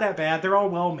like not that bad. They're all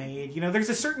well made. There's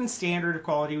a certain standard of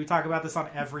quality. We talk about this on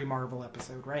every Marvel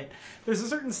episode, right? There's a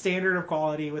certain standard of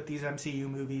quality with these MCU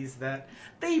movies that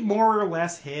they more or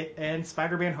less hit, and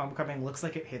Spider-Man: Homecoming looks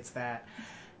like it hits that.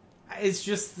 It's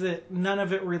just that none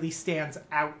of it really stands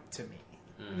out to me.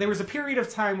 There was a period of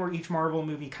time where each Marvel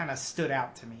movie kind of stood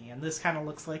out to me, and this kind of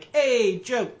looks like, hey,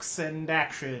 jokes and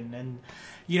action, and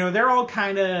they're all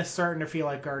kind of starting to feel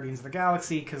like Guardians of the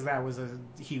Galaxy because that was a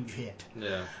huge hit.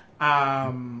 Yeah.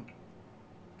 I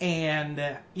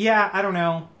don't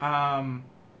know.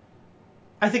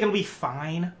 I think it'll be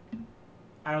fine.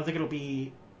 I don't think it'll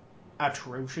be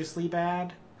atrociously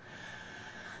bad.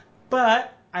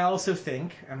 But I also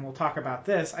think, and we'll talk about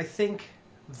this, I think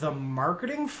the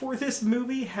marketing for this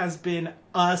movie has been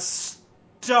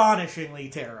astonishingly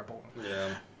terrible.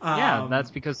 Yeah.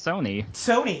 That's because Sony.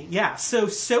 Sony, yeah. So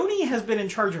Sony has been in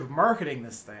charge of marketing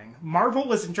this thing. Marvel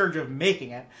was in charge of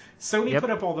making it. Sony put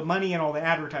up all the money and all the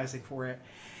advertising for it.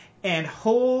 And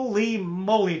holy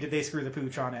moly, did they screw the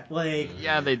pooch on it.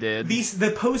 Yeah, they did. The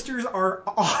posters are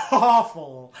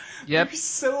awful. Yep. They're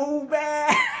so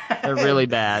bad. They're really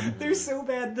bad. They're so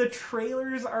bad. The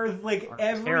trailers are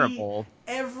terrible.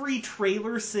 Every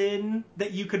trailer sin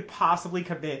that you could possibly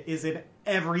commit is in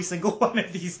every single one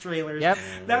of these trailers. Yep.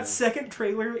 That second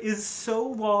trailer is so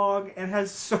long and has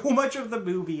so much of the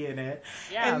movie in it.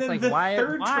 Yeah, and then it's like,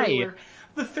 trailer...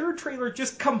 The third trailer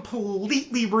just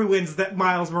completely ruins that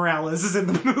Miles Morales is in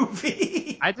the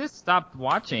movie. I just stopped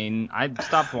watching. I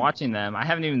stopped watching them. I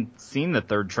haven't even seen the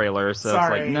third trailer, so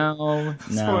Sorry. It's like, no.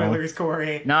 Spoilers,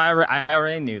 Corey. No, I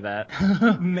already knew that.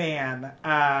 Man.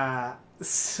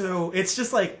 So it's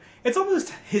just like, it's almost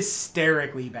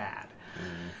hysterically bad.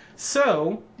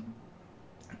 So,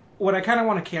 what I kind of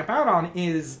want to camp out on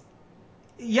is,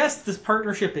 yes, this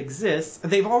partnership exists.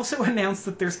 They've also announced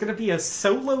that there's going to be a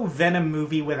solo Venom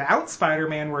movie without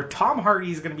Spider-Man where Tom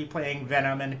Hardy is going to be playing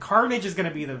Venom and Carnage is going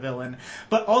to be the villain.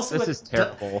 But also this is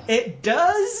terrible. It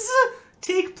does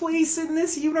take place in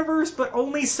this universe, but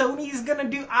only Sony's going to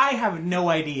do... I have no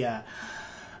idea.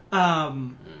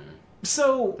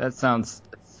 So... That sounds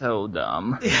so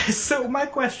dumb. So my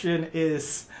question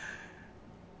is,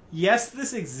 yes,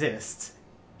 this exists.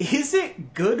 Is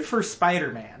it good for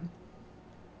Spider-Man?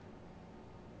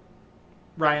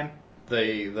 Ryan?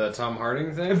 The Tom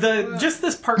Harding thing? Just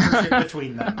this partnership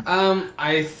between them.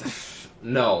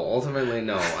 No, ultimately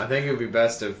no. I think it would be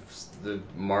best if the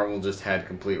Marvel just had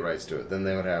complete rights to it. Then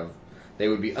they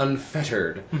would be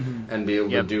unfettered and be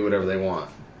able to do whatever they want.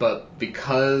 But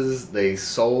because they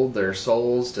sold their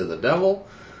souls to the devil,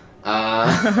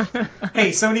 hey,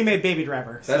 Sony made Baby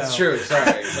Driver. That's true.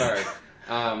 Sorry.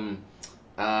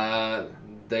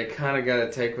 They kind of got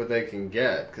to take what they can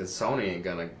get, because Sony ain't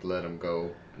gonna let them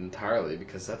go entirely,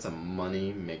 because that's a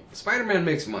money make. Spider-Man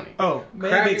makes money. Oh,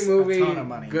 crappy makes movie, a ton of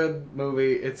money. Good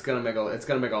movie. It's gonna make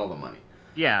all the money.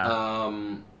 Yeah.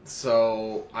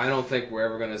 So I don't think we're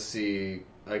ever gonna see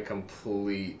a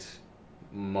complete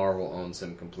Marvel owns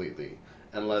him completely,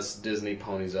 unless Disney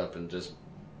ponies up and just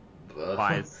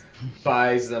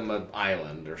buys them an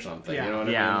island or something. Yeah. You know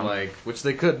what I mean? Like, which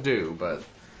they could do, but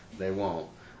they won't.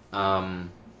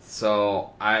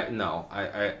 So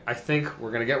I think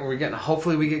we're gonna get what we're getting.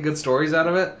 Hopefully we get good stories out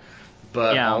of it,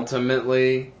 but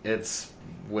ultimately it's,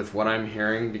 with what I'm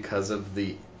hearing, because of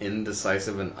the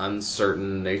indecisive and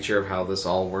uncertain nature of how this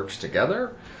all works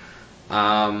together,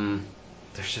 there's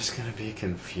just gonna be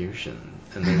confusion,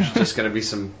 and there's just gonna be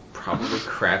some probably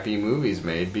crappy movies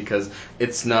made because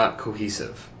it's not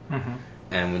cohesive. Mm-hmm.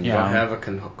 And when you don't have a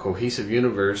cohesive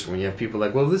universe, when you have people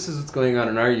like, well, this is what's going on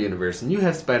in our universe, and you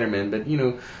have Spider-Man, but,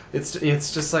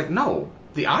 it's just like, no,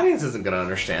 the audience isn't going to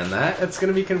understand that. It's going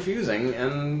to be confusing,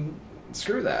 and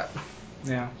screw that.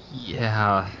 Yeah.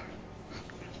 Yeah.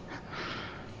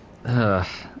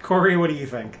 Corey, what do you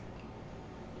think?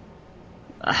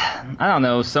 I don't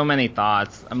know, so many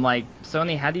thoughts. I'm like,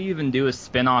 Sony, how do you even do a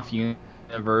spin-off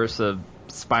universe of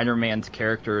Spider-Man's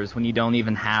characters when you don't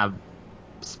even have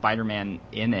Spider-Man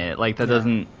in it? Like, that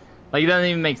doesn't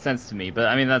even make sense to me. But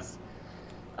I mean, that's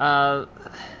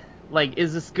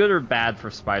is this good or bad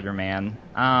for Spider-Man?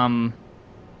 I mean,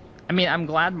 I'm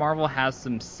glad Marvel has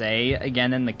some say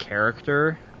again in the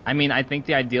character. I mean, I think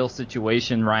the ideal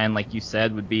situation, Ryan, like you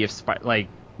said, would be if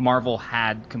Marvel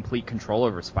had complete control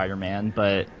over Spider-Man,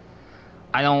 but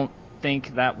I don't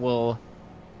think that will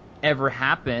ever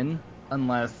happen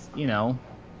unless,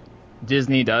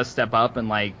 Disney does step up and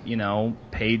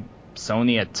pay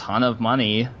Sony a ton of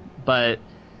money. But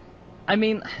I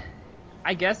mean,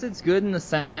 I guess it's good in the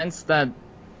sense that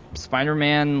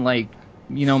Spider-Man,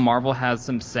 Marvel has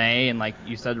some say, and like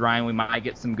you said, Ryan, we might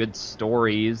get some good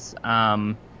stories.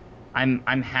 I'm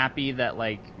happy that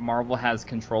Marvel has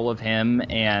control of him,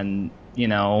 and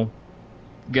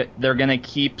they're gonna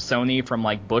keep Sony from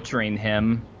butchering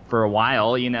him for a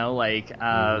while.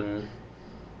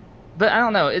 But I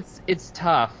don't know. It's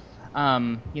tough.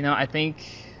 I think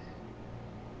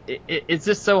it's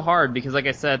just so hard because, like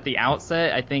I said at the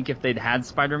outset, I think if they'd had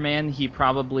Spider-Man, he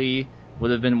probably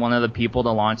would have been one of the people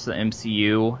to launch the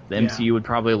MCU. The MCU would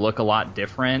probably look a lot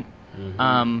different.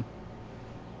 Mm-hmm.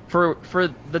 For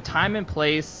the time and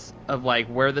place of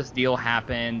where this deal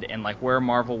happened and where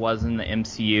Marvel was in the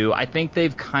MCU, I think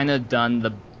they've kind of done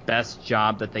the best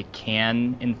job that they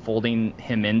can in folding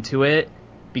him into it.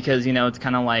 Because, it's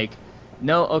kind of let's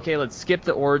skip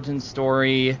the origin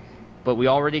story, but we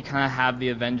already kind of have the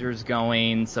Avengers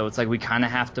going, so it's we kind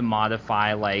of have to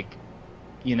modify,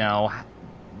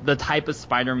 the type of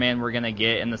Spider-Man we're going to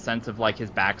get in the sense of, his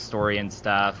backstory and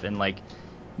stuff, and,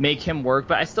 make him work.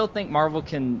 But I still think Marvel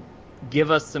can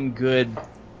give us some good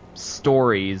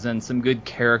stories and some good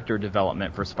character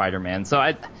development for Spider-Man. So,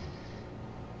 I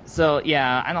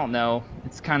don't know.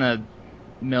 It's kind of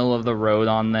middle of the road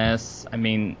on this. I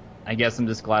mean, I guess I'm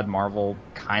just glad Marvel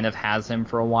kind of has him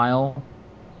for a while.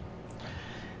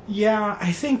 Yeah,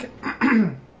 I think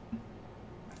I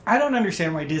don't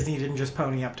understand why Disney didn't just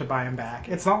pony up to buy him back.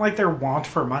 It's not like they're want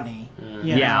for money.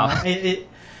 You know? It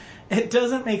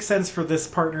doesn't make sense for this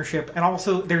partnership, and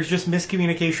also there's just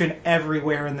miscommunication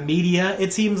everywhere in the media.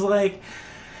 It seems like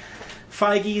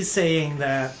Feige's saying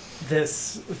that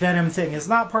this Venom thing is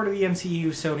not part of the MCU.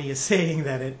 Sony is saying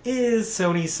that it is.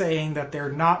 Sony's saying that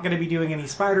they're not going to be doing any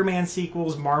Spider-Man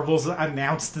sequels. Marvel's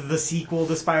announced the sequel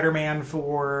to Spider-Man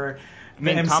for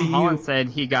the MCU. Tom Holland said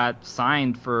he got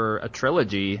signed for a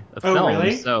trilogy of films.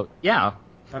 Really? So, yeah.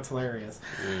 That's hilarious.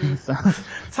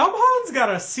 Tom Holland's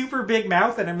got a super big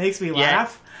mouth, and it makes me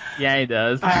laugh. Yeah, he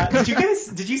does.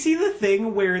 Did you see the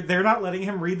thing where they're not letting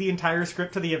him read the entire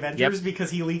script to the Avengers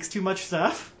because he leaks too much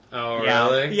stuff? Oh,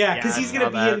 really? Yeah, because he's going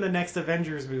to be in the next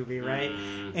Avengers movie, right?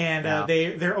 And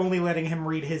they're only letting him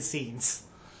read his scenes.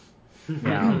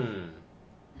 Yeah.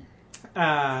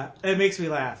 It makes me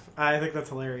laugh. I think that's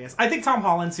hilarious. I think Tom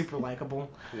Holland's super likable.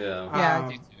 Yeah. I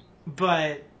do too.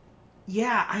 But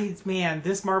man,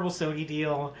 this Marvel Sony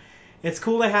deal, it's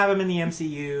cool to have him in the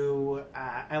MCU.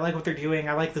 I like what they're doing.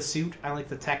 I like the suit. I like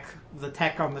the tech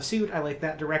on the suit. I like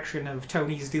that direction of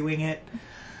Tony's doing it.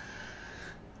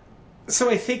 So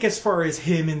I think as far as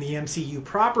him in the MCU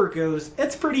proper goes,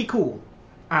 it's pretty cool.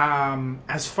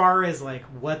 As far as like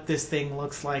what this thing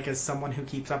looks like as someone who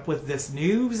keeps up with this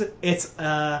news, it's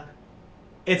a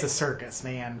circus,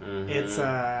 man.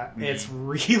 Mm-hmm. It's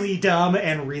really dumb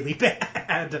and really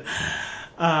bad.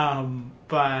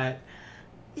 But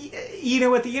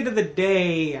at the end of the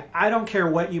day, I don't care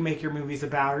what you make your movies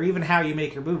about or even how you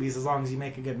make your movies as long as you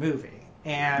make a good movie.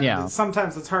 And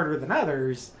sometimes it's harder than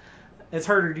others. It's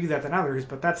harder to do that than others,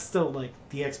 but that's still like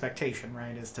the expectation,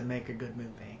 right? Is to make a good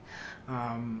movie.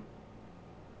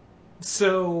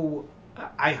 So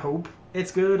I hope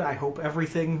it's good. I hope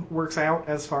everything works out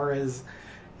as far as,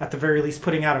 at the very least,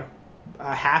 putting out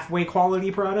a halfway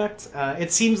quality product.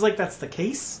 It seems like that's the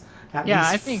case, at least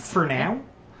I think for now.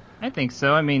 I think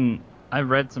so. I mean, I've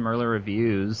read some early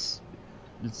reviews.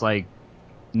 It's like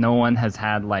no one has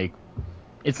had like,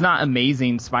 it's not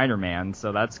amazing Spider-Man,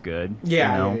 so that's good.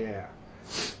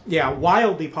 Yeah,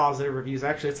 wildly positive reviews.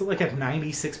 Actually, it's like at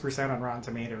 96% on Rotten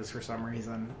Tomatoes for some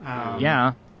reason.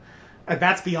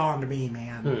 That's beyond me,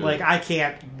 man. Like, I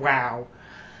can't. Wow.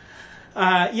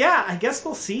 I guess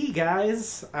we'll see,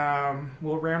 guys.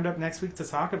 We'll round up next week to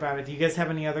talk about it. Do you guys have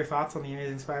any other thoughts on the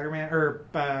Amazing Spider-Man or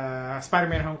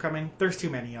Spider-Man: Homecoming? There's too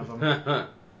many of them.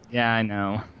 Yeah, I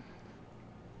know.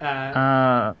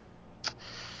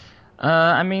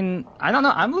 I mean, I don't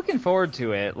know. I'm looking forward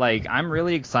to it. Like, I'm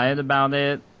really excited about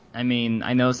it. I mean,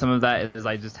 I know some of that is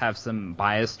I just have some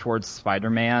bias towards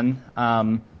Spider-Man.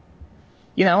 I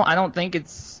don't think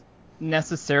it's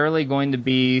necessarily going to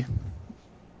be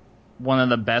one of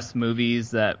the best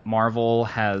movies that Marvel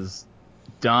has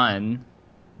done,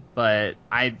 but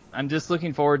I'm just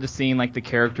looking forward to seeing like the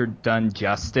character done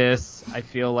justice. I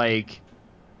feel like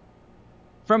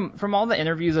from all the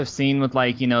interviews I've seen with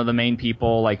like, the main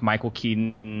people like Michael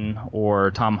Keaton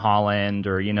or Tom Holland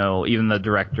or, even the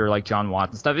director like John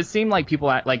Watts and stuff, it seemed like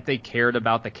people act like they cared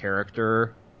about the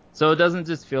character. So it doesn't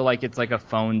just feel like it's like a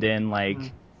phoned in, like,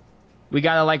 we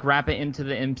gotta like wrap it into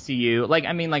the MCU. Like,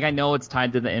 I mean, like, I know it's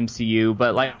tied to the MCU,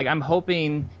 but like I'm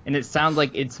hoping, and it sounds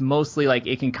like it's mostly like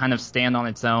it can kind of stand on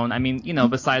its own. I mean,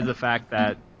 besides the fact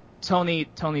that Tony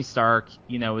Stark,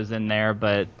 is in there,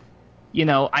 but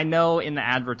I know in the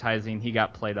advertising he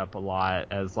got played up a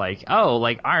lot as like, oh,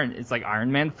 like it's like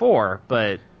Iron Man 4,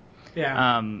 but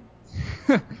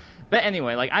but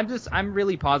anyway, like I'm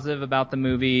really positive about the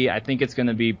movie. I think it's going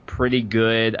to be pretty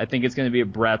good. I think it's going to be a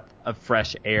breath of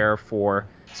fresh air for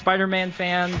Spider-Man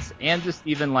fans and just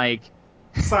even like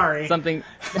something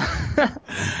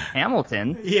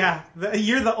Hamilton. Yeah,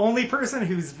 you're the only person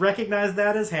who's recognized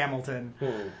that as Hamilton.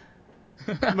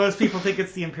 Most people think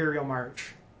it's the Imperial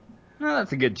March. No,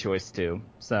 that's a good choice too.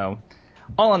 So,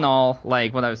 all in all,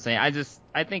 like what I was saying,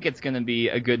 I think it's going to be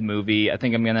a good movie. I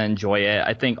think I'm going to enjoy it.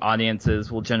 I think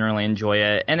audiences will generally enjoy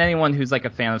it. And anyone who's like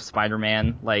a fan of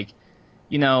Spider-Man, like,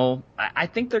 I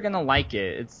think they're going to like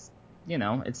it. It's,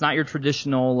 it's not your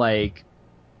traditional, like,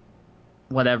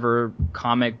 whatever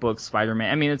comic book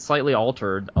Spider-Man. I mean, it's slightly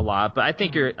altered a lot, but I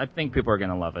think people are going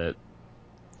to love it.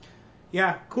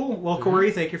 Yeah, cool. Well,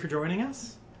 Corey, thank you for joining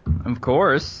us. Of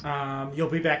course. You'll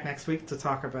be back next week to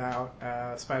talk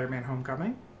about Spider-Man: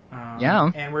 Homecoming.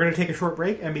 And we're going to take a short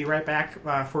break and be right back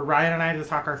for Ryan and I to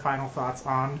talk our final thoughts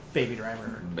on Baby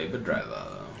Driver. Baby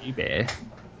Driver. Baby.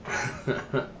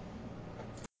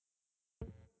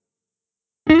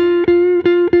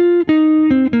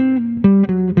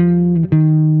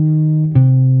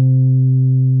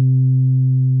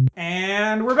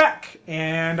 And we're back.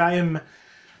 And I am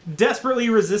desperately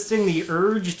resisting the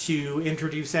urge to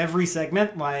introduce every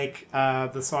segment like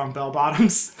the song Bell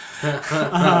Bottoms.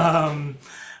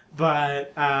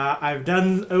 But I've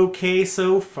done okay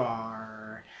so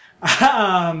far.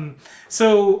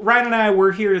 So Ryan and I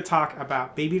were here to talk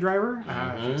about Baby Driver.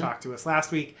 If you talked to us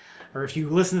last week, or if you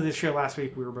listened to this show last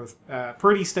week, we were both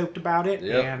pretty stoked about it.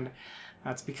 Yep. And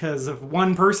that's because of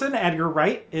one person. Edgar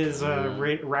Wright is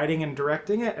writing and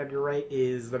directing it. Edgar Wright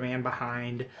is the man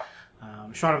behind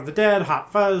Shaun of the Dead,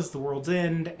 Hot Fuzz, The World's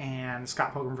End, and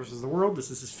Scott Pilgrim vs. the World.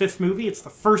 This is his fifth movie. It's the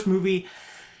first movie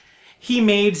he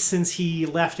made since he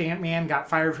left Ant-Man, got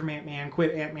fired from Ant-Man,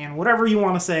 quit Ant-Man, whatever you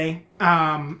want to say.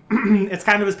 It's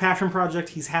kind of his passion project.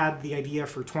 He's had the idea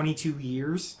for 22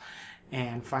 years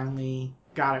and finally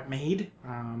got it made.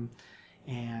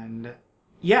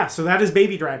 So that is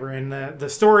Baby Driver. And the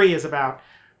story is about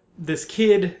this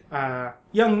kid,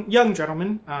 young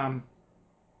gentleman,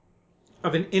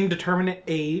 of an indeterminate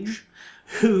age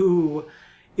who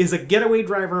is a getaway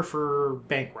driver for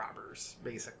bank robbers,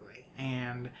 basically.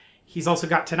 And he's also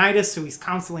got tinnitus, so he's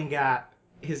constantly got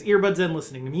his earbuds in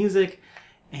listening to music.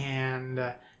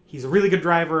 And he's a really good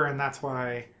driver, and that's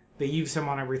why they use him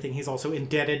on everything. He's also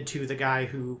indebted to the guy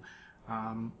who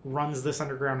runs this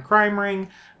underground crime ring.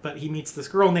 But he meets this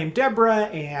girl named Deborah,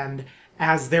 and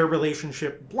as their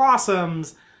relationship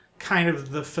blossoms, kind of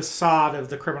the facade of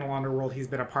the criminal underworld he's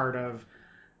been a part of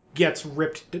gets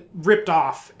ripped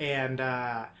off, and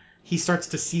he starts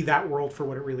to see that world for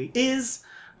what it really is.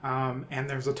 And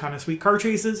there's a ton of sweet car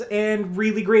chases and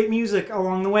really great music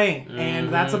along the way. Mm-hmm.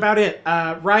 And that's about it.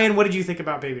 Ryan, what did you think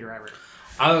about Baby Driver?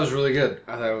 I thought it was really good.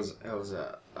 I thought it was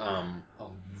a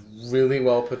really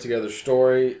well put together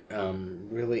story,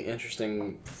 really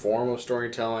interesting form of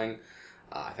storytelling.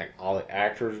 I think all the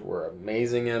actors were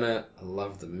amazing in it. I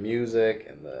loved the music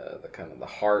and the kind of the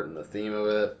heart and the theme of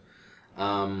it.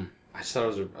 I just thought it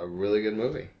was a really good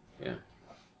movie. Yeah.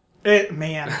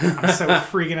 Man, I'm so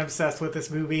freaking obsessed with this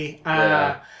movie.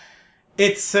 Yeah.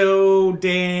 It's so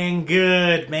dang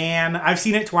good, man. I've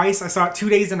seen it twice. I saw it 2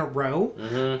 days in a row.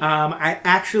 Mm-hmm. I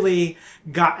actually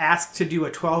got asked to do a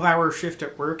 12-hour shift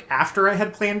at work after I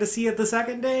had planned to see it the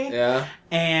second day. Yeah.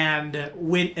 And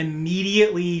went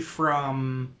immediately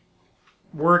from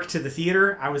work to the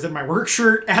theater. I was in my work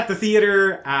shirt at the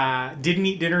theater. Didn't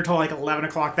eat dinner till like 11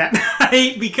 o'clock that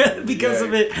night because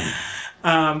of it.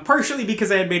 Partially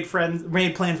because I had made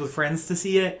plans with friends to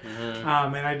see it, mm-hmm.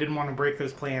 And I didn't want to break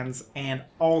those plans. And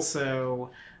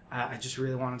also, I just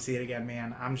really wanted to see it again,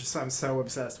 man. I'm so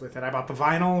obsessed with it. I bought the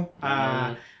vinyl.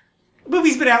 Mm-hmm.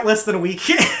 Movie's been out less than a week,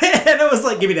 and I was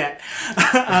like, give me that.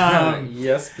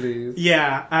 Yes, please.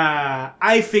 Yeah,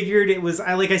 I figured it was,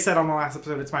 like I said on the last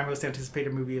episode, it's my most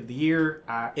anticipated movie of the year.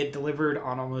 It delivered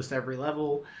on almost every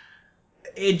level.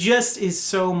 It just is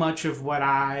so much of what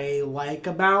I like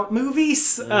about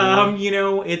movies.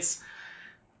 Mm-hmm. It's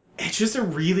just a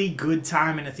really good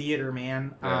time in a theater,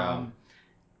 man. Yeah.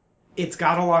 It's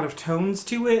got a lot of tones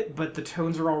to it, but the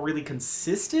tones are all really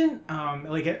consistent.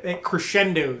 It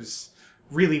crescendos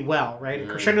really well, right? It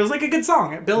crescendos like a good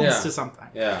song. It builds to something.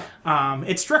 Yeah.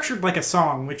 It's structured like a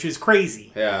song, which is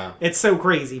crazy. Yeah. It's so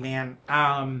crazy, man.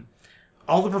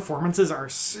 All the performances are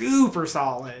super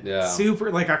solid. Yeah.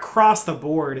 Super, like, across the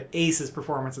board, aces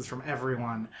performances from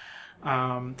everyone.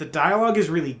 The dialogue is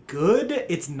really good.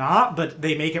 It's not, but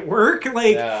they make it work.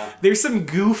 There's some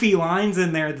goofy lines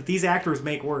in there that these actors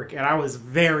make work, and I was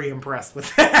very impressed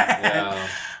with that.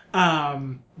 Yeah.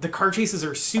 The car chases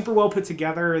are super well put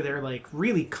together. They're, like,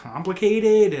 really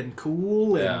complicated and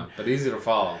cool. Yeah, but easy to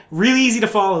follow. Really easy to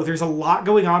follow. There's a lot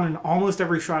going on in almost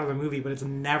every shot of the movie, but it's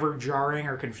never jarring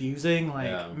or confusing.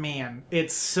 Man,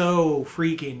 it's so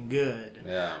freaking good.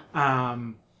 Yeah.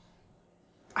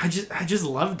 I just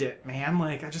loved it, man.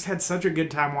 Like, I just had such a good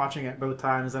time watching it both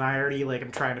times, and I already, like,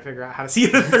 am trying to figure out how to see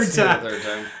it the third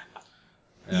time.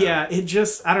 Yeah, it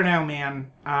just, I don't know,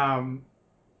 man.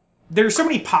 There's so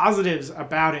many positives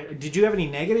about it. Did you have any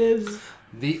negatives?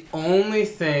 The only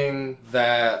thing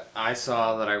that I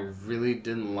saw that I really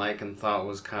didn't like and thought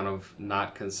was kind of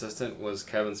not consistent was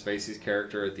Kevin Spacey's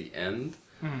character at the end.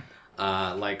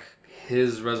 Like,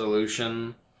 his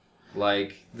resolution,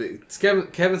 like,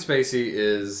 Kevin Spacey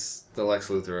is the Lex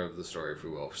Luthor of the story, if we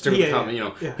will.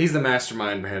 He's the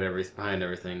mastermind behind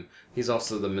everything. He's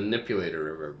also the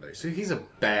manipulator of everybody. So he's a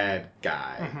bad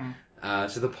guy.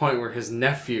 To the point where his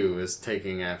nephew is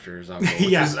taking after his uncle,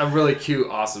 which is a really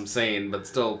cute, awesome scene, but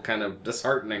still kind of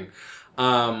disheartening.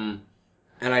 And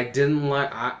I didn't like.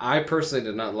 I personally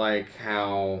did not like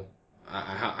how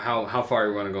far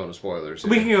we want to go into spoilers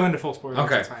here. We can go into full spoilers.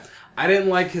 Okay, that's fine. I didn't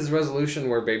like his resolution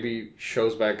where Baby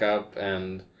shows back up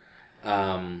and.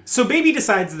 So Baby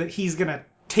decides that he's gonna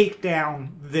take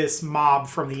down this mob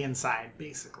from the inside,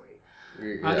 basically.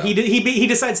 He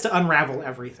decides to unravel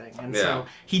everything, and so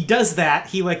he does that.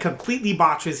 He completely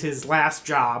botches his last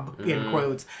job in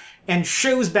quotes, and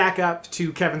shows back up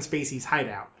to Kevin Spacey's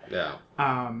hideout. Yeah.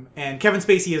 And Kevin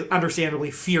Spacey is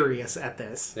understandably furious at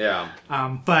this. Yeah.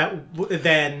 But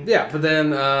then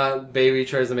Baby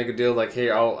tries to make a deal like,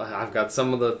 hey, I've got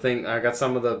some of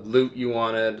the loot you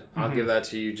wanted. I'll give that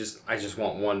to you. I just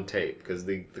want one tape because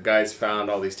the guys found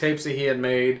all these tapes that he had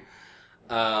made.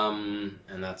 And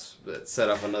that set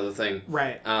up another thing.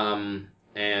 Right. And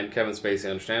Kevin Spacey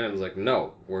understanding was like,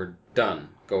 no, we're done.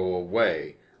 Go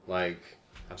away. Like,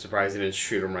 I'm surprised he didn't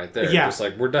shoot him right there. Yeah. Just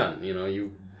like, we're done.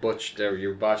 You botched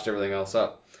everything else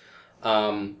up.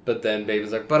 But then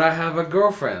Baby's like, but I have a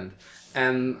girlfriend.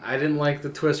 And I didn't like the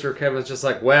twist where Kevin's just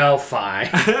like, well, fine.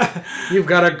 You've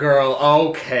got a girl.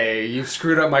 Okay. You've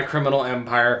screwed up my criminal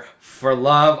empire. For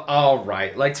love, all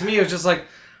right. Like, to me, it was just like,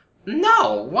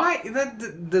 No, why?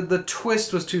 The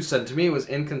twist was too sudden. To me, it was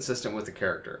inconsistent with the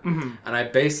character. Mm-hmm. And I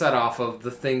base that off of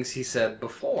the things he said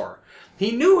before.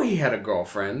 He knew he had a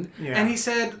girlfriend, Yeah. and he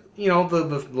said,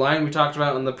 the line we talked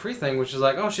about in the pre-thing, which is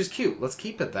like, oh, she's cute, let's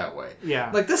keep it that way.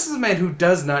 Yeah. Like, this is a man who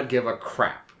does not give a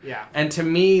crap. Yeah. And to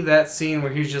me, that scene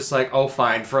where he's just like, oh,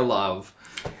 fine, for love.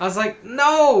 I was like,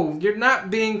 no, you're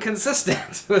not being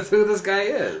consistent with who this guy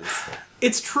is.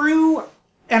 It's true,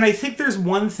 and I think there's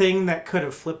one thing that could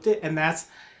have flipped it, and that's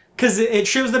because it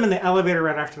shows them in the elevator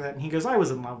right after that, and he goes, I was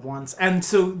in love once. And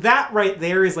so that right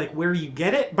there is like where you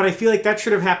get it, but I feel like that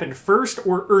should have happened first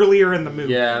or earlier in the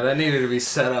movie. Yeah, that needed to be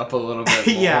set up a little bit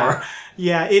more.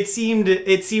 Yeah, it seemed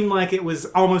like it was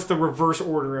almost the reverse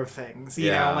order of things.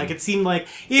 You know, like it seemed like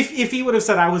if he would have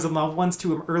said I was in love once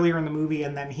to him earlier in the movie,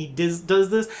 and then he does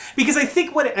this, because I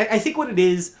think what it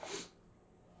is.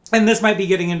 And this might be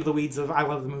getting into the weeds of I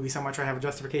love the movie so much I have a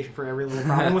justification for every little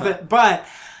problem with it. But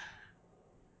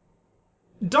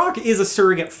Doc is a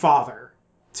surrogate father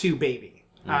to Baby.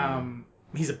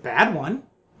 He's a bad one.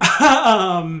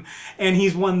 And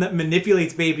he's one that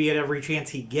manipulates Baby at every chance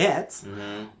he gets.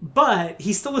 Mm-hmm. But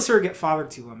he's still a surrogate father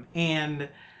to him. And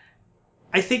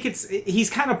I think he's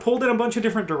kind of pulled in a bunch of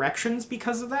different directions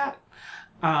because of that.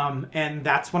 And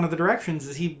that's one of the directions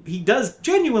is he does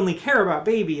genuinely care about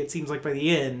Baby, it seems like by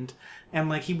the end. And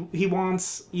like he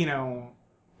wants, he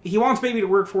wants Baby to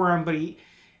work for him, but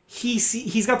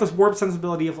he's got this warped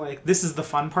sensibility of like, this is the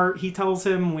fun part, he tells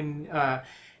him when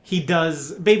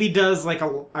Baby does like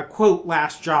a quote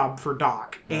last job for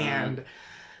Doc. Mm-hmm. And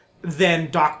then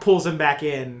Doc pulls him back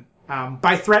in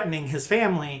by threatening his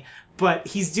family. But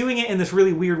he's doing it in this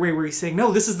really weird way where he's saying,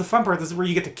 no, this is the fun part. This is where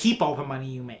you get to keep all the money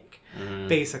you make,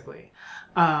 basically.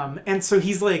 And so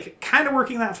he's like kind of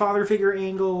working that father figure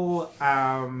angle.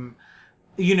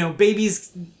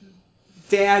 Baby's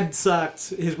dad sucked.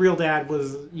 His real dad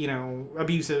was,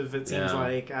 abusive, it seems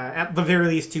like. At the very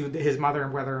least to his mother,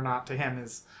 and whether or not to him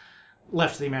is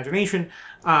left to the imagination.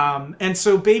 And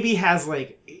so Baby has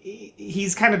like,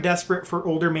 he's kind of desperate for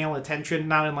older male attention,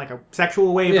 not in like a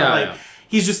sexual way, but like...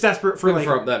 He's just desperate for like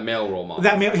that male role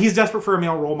model. He's desperate for a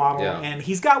male role model, and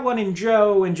he's got one in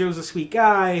Joe, and Joe's a sweet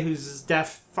guy who's his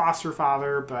deaf foster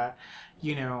father, but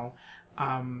Joe's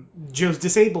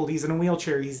disabled. He's in a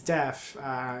wheelchair. He's deaf.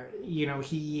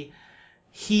 He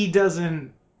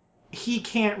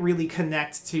can't really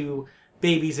connect to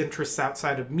Baby's interests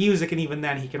outside of music, and even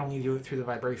then he can only do it through the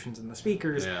vibrations in the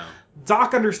speakers. Yeah.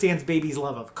 Doc understands Baby's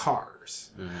love of cars.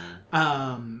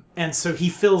 Mm-hmm. And so he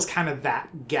fills kind of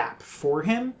that gap for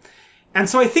him. And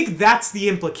so I think that's the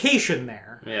implication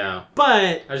there. Yeah.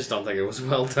 But I just don't think it was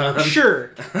well done.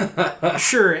 Sure.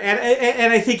 Sure.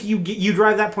 And I think you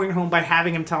drive that point home by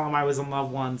having him tell him I was in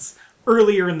love once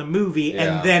earlier in the movie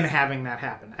and then having that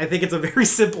happen. I think it's a very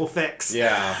simple fix.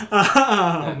 Yeah.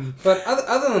 But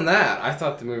other than that, I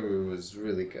thought the movie was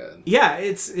really good. Yeah,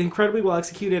 it's incredibly well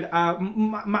executed.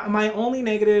 My only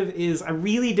negative is I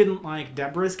really didn't like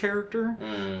Deborah's character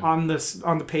on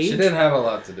the page. She didn't have a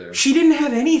lot to do. She didn't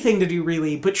have anything to do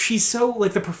really, but she's so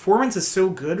like the performance is so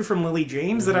good from Lily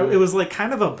James that it was like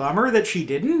kind of a bummer that she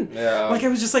didn't. Yeah. Like I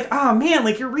was just like, oh man,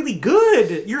 like you're really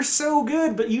good. You're so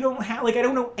good, but you don't have like I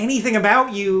don't know anything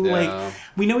about you. Yeah. Like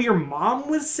we know your mom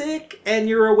was sick and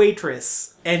you're a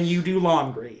waitress and you do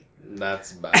laundry.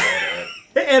 That's about it.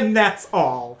 And that's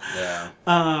all. Yeah.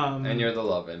 And you're the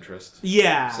love interest.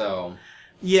 Yeah. So.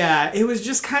 Yeah, it was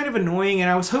just kind of annoying,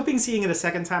 and I was hoping seeing it a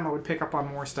second time I would pick up on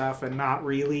more stuff, and not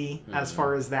really as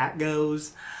far as that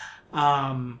goes.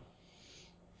 I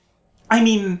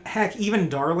mean, heck, even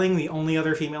Darling, the only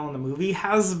other female in the movie,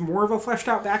 has more of a fleshed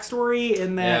out backstory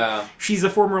in that she's a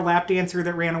former lap dancer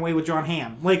that ran away with John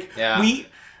Hamm. Like,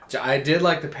 I did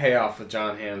like the payoff with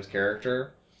John Hamm's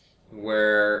character,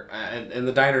 where in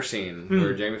the diner scene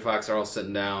where Jamie Foxx are all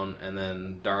sitting down, and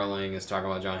then Darling is talking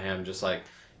about John Hamm, just like,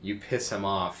 you piss him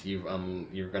off,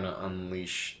 you're gonna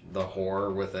unleash the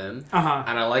horror within.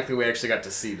 And I like that we actually got to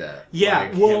see that.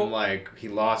 Yeah, he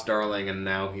lost Darling, and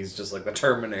now he's just like the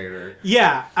Terminator.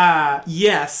 Yeah.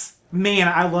 Yes. Man,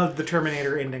 I loved the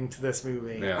Terminator ending to this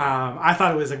movie. Yeah. I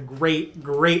thought it was a great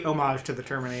homage to the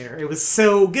Terminator. It was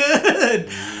so good.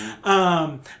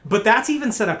 But that's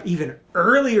even set up even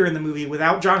earlier in the movie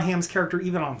without John Hamm's character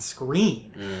even on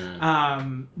screen.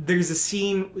 There's a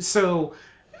scene. So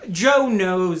Joe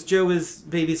is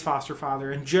Baby's foster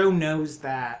father, and Joe knows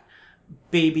that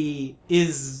Baby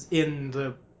is in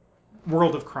the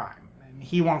world of crime, and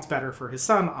he wants better for his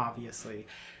son, obviously.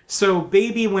 So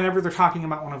Baby, whenever they're talking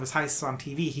about one of his heists on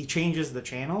TV, he changes the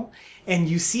channel, and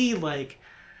you see like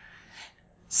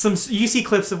you see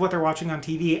clips of what they're watching on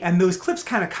TV, and those clips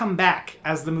kind of come back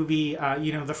as the movie.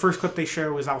 The first clip they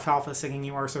show is Alfalfa singing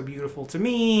 "You Are So Beautiful to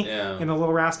Me" in the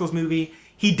Little Rascals movie.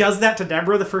 He does that to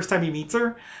Deborah the first time he meets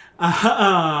her.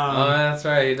 That's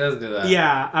right. He does do that.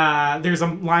 Yeah. There's a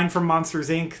line from Monsters,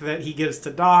 Inc. that he gives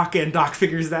to Doc, and Doc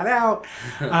figures that out.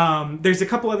 There's a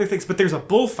couple other things, but there's a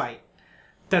bullfight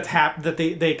that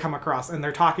they come across, and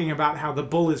they're talking about how the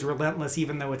bull is relentless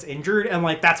even though it's injured, and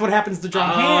like that's what happens to John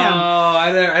Hamm. Oh,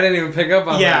 I didn't even pick up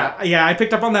on that. Yeah, I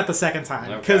picked up on that the second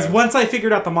time because once I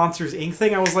figured out the Monsters Inc.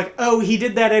 thing, I was like, oh, he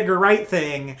did that Edgar Wright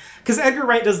thing, because Edgar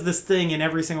Wright does this thing in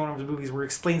every single one of his movies where he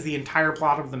explains the entire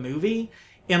plot of the movie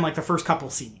in like the first couple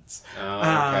scenes. Oh,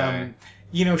 okay.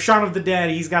 Shaun of the Dead,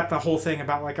 he's got the whole thing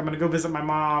about like I'm gonna go visit my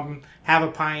mom, have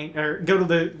a pint, or go to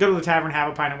the tavern,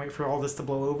 have a pint, and wait for all this to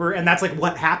blow over, and that's like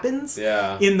what happens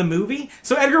in the movie.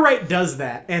 So Edgar Wright does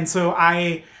that, and so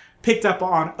I picked up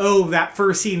on that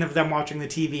first scene of them watching the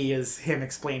TV is him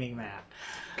explaining that.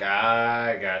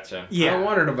 Gotcha. Yeah. I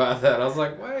wondered about that. I was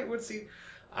like, wait, what's he?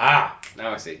 Now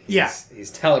I see. He's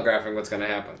telegraphing what's going to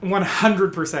happen.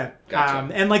 100%.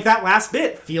 Gotcha. And like that last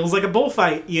bit feels like a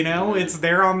bullfight, It's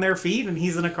they're on their feet and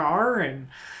he's in a car and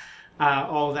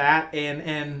all that.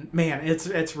 And man,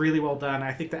 it's really well done.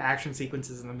 I think the action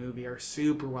sequences in the movie are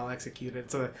super well executed.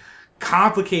 It's a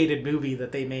complicated movie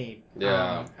that they made.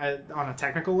 Yeah. On a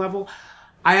technical level.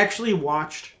 I actually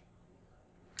watched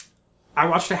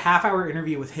a half-hour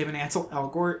interview with him and Ansel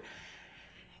Elgort.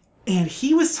 And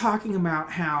he was talking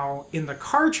about how in the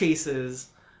car chases,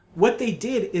 what they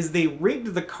did is they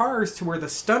rigged the cars to where the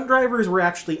stunt drivers were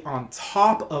actually on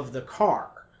top of the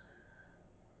car.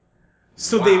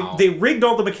 So they rigged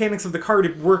all the mechanics of the car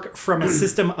to work from a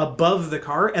system above the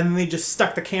car, and then they just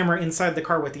stuck the camera inside the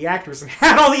car with the actors and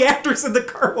had all the actors in the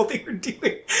car while they were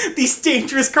doing these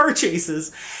dangerous car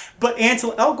chases. But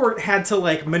Ansel Elgort had to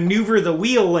like maneuver the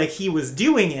wheel like he was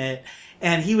doing it.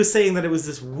 And he was saying that it was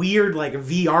this weird like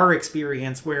VR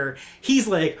experience where he's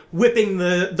like whipping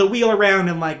the wheel around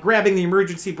and like grabbing the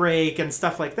emergency brake and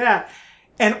stuff like that.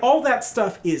 And all that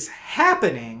stuff is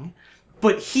happening,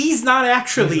 but he's not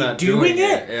actually doing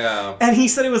it. Yeah. And he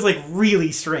said it was like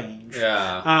really strange.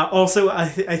 Yeah. Also, I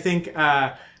think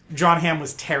John Hamm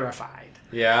was terrified.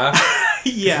 Yeah.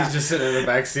 Yeah. He's just sitting in the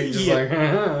back seat, just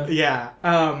yeah.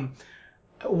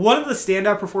 One of the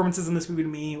standout performances in this movie to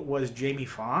me was Jamie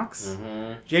Foxx.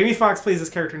 Mm-hmm. Jamie Foxx plays this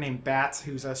character named Bats,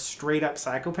 who's a straight-up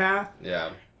psychopath.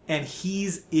 Yeah. And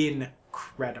he's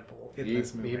incredible in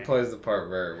this movie. He plays the part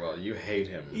very well. You hate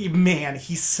him. Man,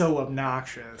 he's so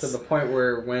obnoxious. To the point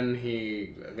where when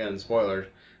he, again, spoilers,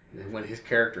 when his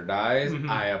character dies,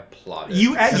 I applauded.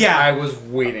 I was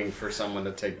waiting for someone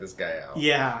to take this guy out.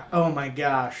 Yeah. Oh my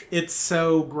gosh. It's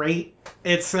so great.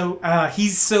 It's so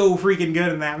he's so freaking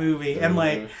good in that movie. And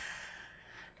like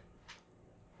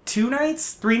 3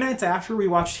 nights after we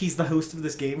watched, he's the host of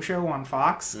this game show on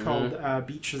Fox called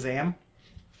Beat Shazam.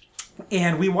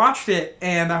 And we watched it,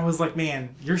 and I was like,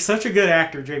 man, you're such a good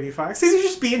actor, Jamie Foxx. He's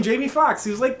just being Jamie Foxx.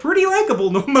 He was like pretty likable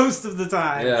most of the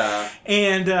time. Yeah.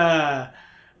 And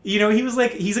he was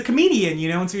like, he's a comedian,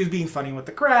 and so he was being funny with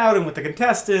the crowd and with the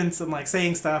contestants and like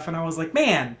saying stuff. And I was like,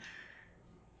 man,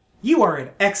 you are an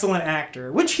excellent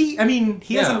actor. Which he has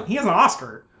an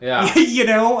Oscar. Yeah. He's a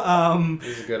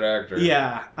good actor.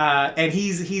 Yeah. And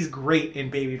he's great in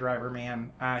Baby Driver,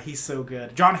 man. He's so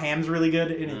good. John Hamm's really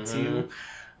good in it too.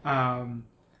 John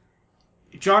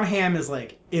Hamm is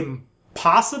like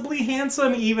impossibly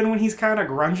handsome even when he's kind of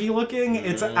grungy looking.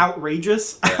 It's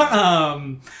outrageous.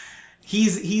 Yeah.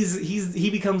 He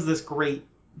becomes this great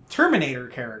Terminator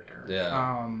character.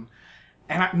 Yeah.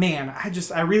 And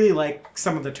I really like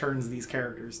some of the turns these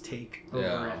characters take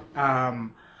over it.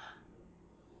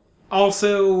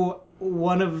 Also,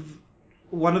 one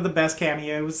of the best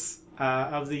cameos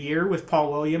of the year with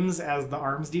Paul Williams as the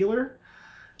arms dealer.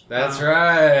 That's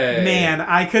right. Man,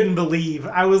 I couldn't believe.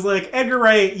 I was like, Edgar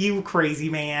Wright, you crazy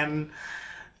man.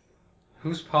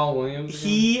 Who's Paul Williams again?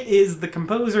 He is the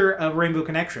composer of Rainbow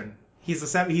Connection. He's a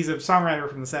songwriter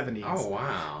from the 70s. Oh,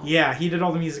 wow. Yeah, he did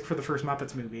all the music for the first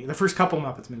Muppets movie. The first couple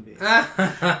Muppets movies.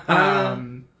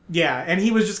 Yeah, and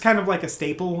he was just kind of like a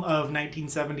staple of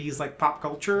 1970s like pop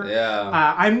culture.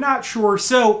 Yeah. I'm not sure.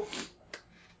 So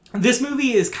this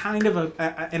movie is kind of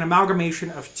an amalgamation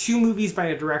of 2 movies by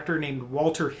a director named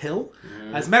Walter Hill.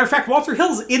 As a matter of fact, Walter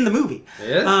Hill's in the movie. He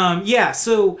is? Yeah,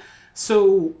 so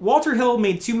Walter Hill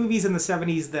made 2 movies in the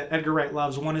 70s that Edgar Wright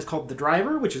loves. One is called The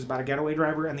Driver, which is about a getaway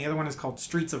driver, and the other one is called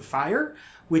Streets of Fire,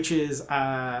 which is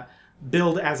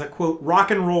billed as a, quote,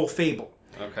 rock and roll fable.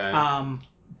 Okay.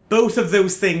 Both of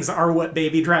those things are what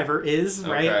Baby Driver is,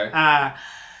 right? Okay.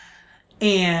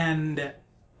 And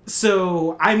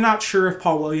So I'm not sure if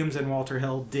Paul Williams and Walter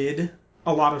Hill did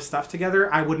a lot of stuff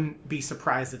together. I wouldn't be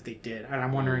surprised if they did, and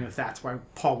I'm wondering if that's why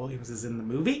Paul Williams is in the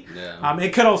movie. Yeah.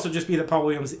 It could also just be that Paul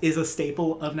Williams is a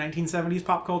staple of 1970s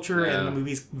pop culture, Yeah. and the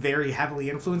movie's very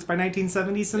heavily influenced by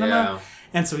 1970s cinema, Yeah.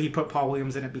 and so he put Paul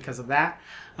Williams in it because of that.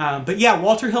 But yeah,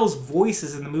 Walter Hill's voice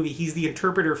is in the movie. He's the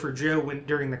interpreter for Joe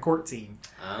during the court scene.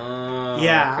 Oh,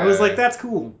 Yeah, okay. I was like, that's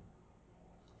cool.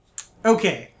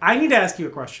 Okay, I need to ask you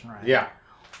a question, Ryan. Yeah.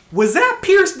 Was that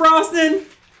Pierce Brosnan?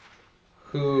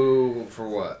 Who, for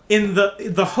what? In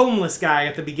the homeless guy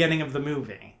at the beginning of the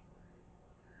movie.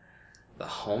 The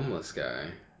homeless guy.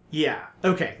 Yeah.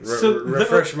 Okay.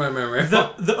 Refresh my memory.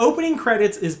 The opening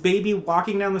credits is Baby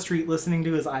walking down the street listening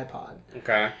to his iPod.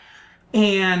 Okay.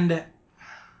 And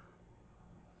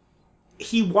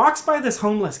he walks by this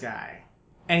homeless guy.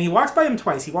 And he walks by him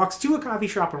twice. He walks to a coffee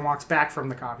shop and walks back from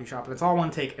the coffee shop. And it's all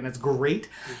one take, and it's great.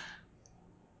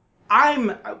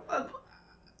 I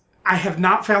have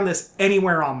not found this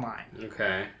anywhere online.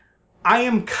 Okay. I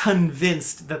am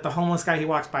convinced that the homeless guy he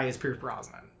walks by is Pierce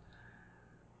Brosnan.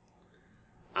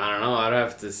 I don't know. I'd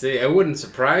have to see. It wouldn't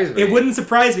surprise me. It wouldn't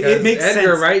surprise me. It makes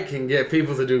Edgar sense. Wright can get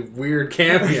people to do weird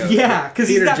cameos. Yeah, because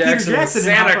he's got Peter Jackson was in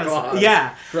Santa Hot Fuzz. Claus.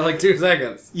 Yeah, For like 2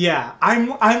 seconds. yeah. I'm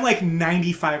like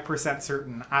 95%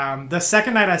 certain. The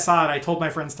second night I saw it, I told my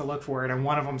friends to look for it, and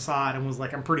one of them saw it and was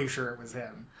like, "I'm pretty sure it was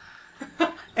him."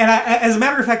 And as a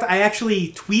matter of fact, I actually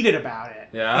tweeted about it.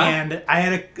 Yeah? And I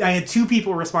had 2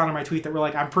 people respond to my tweet that were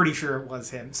like, "I'm pretty sure it was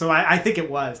him." So I think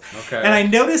it was. Okay. And I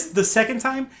noticed the second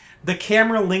time, the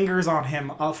camera lingers on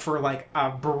him for like a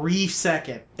brief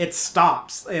second. It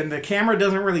stops, and the camera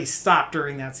doesn't really stop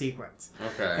during that sequence.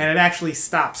 Okay. And it actually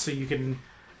stops so you can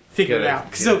figure Get it it, out.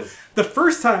 get So it. the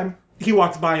first time he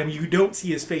walks by him, you don't see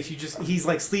his face. He's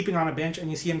like sleeping on a bench,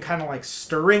 and you see him kind of like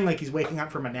stirring, like he's waking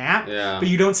up from a nap. Yeah. But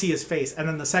you don't see his face. And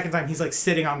then the second time, he's like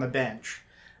sitting on the bench,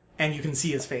 and you can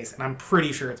see his face. And I'm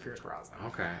pretty sure it's Pierce Brosnan.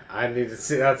 Okay. I need to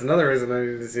see. That's another reason I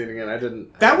need to see it again. I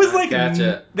did That was not like catch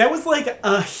it. that was like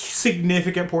a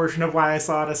significant portion of why I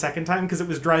saw it a second time, because it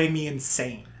was driving me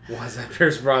insane. Was that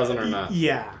Pierce Brosnan or not?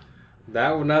 Yeah.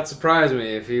 That would not surprise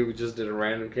me if he just did a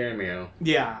random cameo.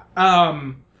 Yeah.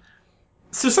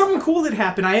 So something cool that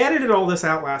happened, I edited all this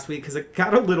out last week because it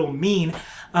got a little mean.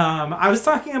 I was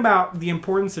talking about the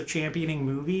importance of championing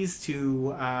movies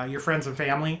to your friends and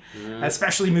family,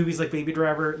 especially movies like Baby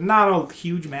Driver. Not a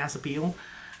huge mass appeal.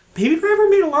 Baby Driver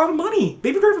made a lot of money.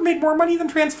 Baby Driver made more money than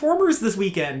Transformers this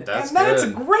weekend. That's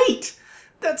good. Great.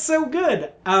 That's so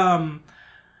good.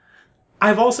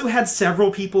 I've also had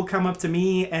several people come up to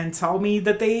me and tell me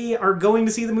that they are going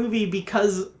to see the movie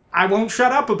because I won't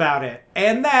shut up about it.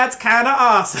 And that's kind of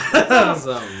awesome. That's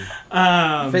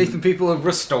awesome. Faith in people have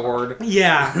restored.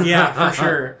 Yeah, for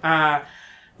sure.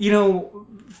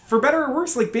 For better or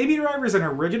worse, like Baby Driver is an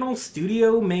original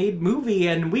studio-made movie,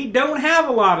 and we don't have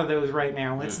a lot of those right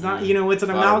now. It's not, it's an A lot of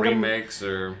amalgam. remakes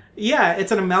or... Yeah,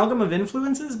 it's an amalgam of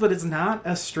influences, but it's not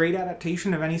a straight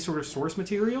adaptation of any sort of source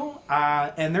material.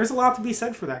 And there's a lot to be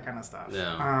said for that kind of stuff.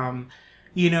 Yeah.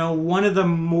 One of the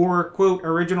more, quote,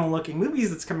 original-looking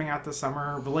movies that's coming out this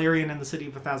summer, Valerian and the City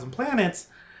of a Thousand Planets,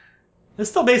 is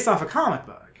still based off a comic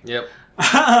book. Yep.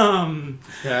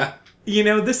 Yeah.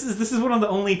 This is one of the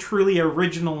only truly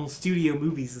original studio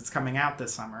movies that's coming out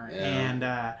this summer. Yeah. And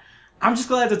I'm just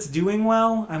glad it's doing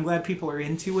well. I'm glad people are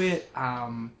into it.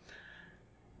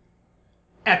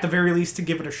 At the very least, to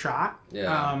give it a shot.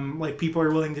 Yeah. People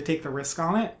are willing to take the risk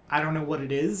on it. I don't know what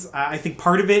it is. I think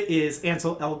part of it is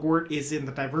Ansel Elgort is in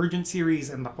the Divergent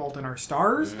series and The Fault in Our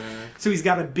Stars. So he's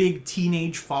got a big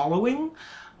teenage following.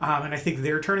 And I think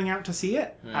they're turning out to see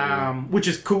it, which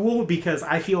is cool because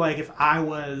I feel like if I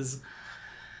was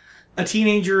a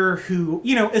teenager who,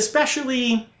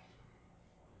 especially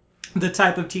the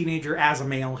type of teenager as a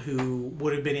male who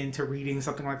would have been into reading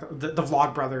something like the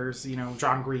Vlog Brothers,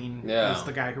 John Green is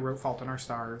the guy who wrote Fault in Our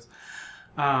Stars.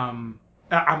 I'm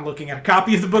looking at a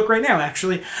copy of the book right now,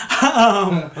 actually. If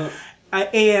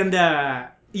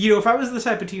I was the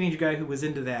type of teenage guy who was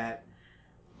into that,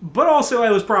 but also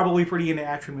I was probably pretty into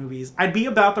action movies, I'd be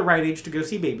about the right age to go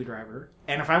see Baby Driver.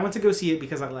 And if I went to go see it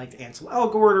because I liked Ansel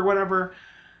Elgort or whatever,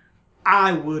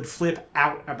 I would flip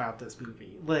out about this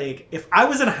movie. Like, if I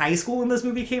was in high school when this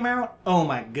movie came out, oh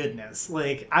my goodness.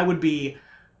 Like, I would be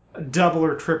double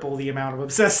or triple the amount of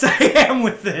obsessed I am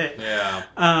with it. Yeah.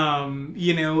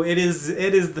 It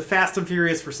is the Fast and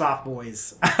Furious for soft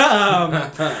boys.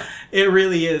 It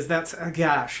really is. That's,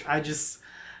 gosh, I just,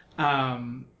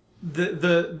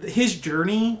 his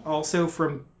journey also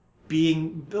from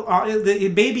being,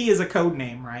 Baby is a code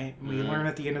name, right? We learn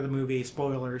at the end of the movie,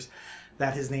 spoilers,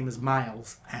 that his name is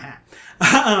Miles.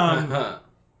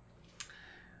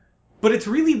 but it's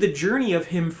really the journey of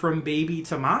him from baby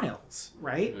to Miles,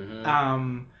 right?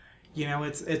 Mm-hmm. You know,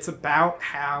 it's about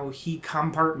how he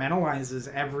compartmentalizes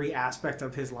every aspect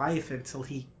of his life until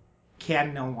he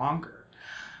can no longer.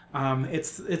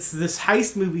 It's this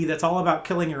heist movie that's all about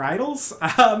killing your idols,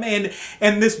 and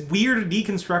this weird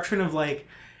deconstruction of like,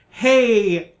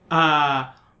 hey,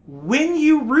 when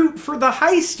you root for the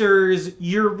heisters,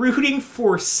 you're rooting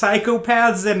for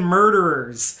psychopaths and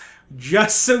murderers,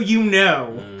 just so you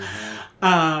know.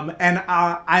 And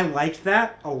I liked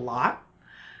that a lot.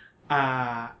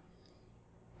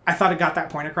 I thought it got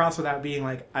that point across without being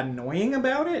like annoying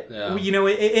about it. Yeah. You know,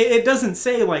 it doesn't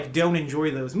say like don't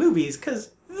enjoy those movies because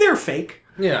they're fake.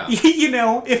 Yeah. You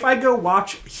know, if I go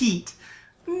watch Heat,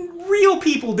 real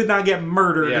people did not get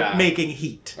murdered making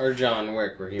Heat. Or John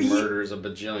Wick, where he murders a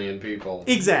bajillion people.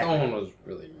 Exactly. No one was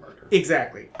really murdered.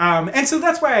 Exactly. And so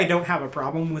that's why I don't have a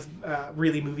problem with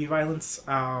really movie violence.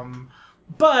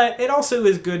 But it also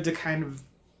is good to kind of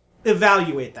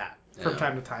evaluate that from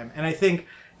time to time. And I think,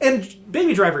 and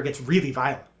Baby Driver gets really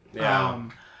violent. Yeah.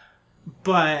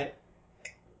 But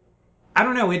I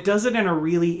don't know, it does it in a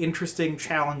really interesting,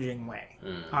 challenging way.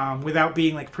 Without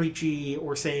being like preachy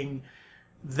or saying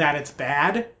that it's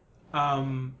bad.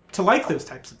 To like those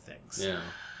types of things. Yeah.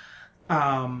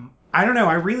 I don't know,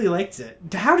 I really liked it.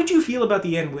 How did you feel about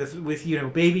the end with you know,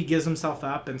 Baby gives himself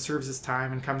up and serves his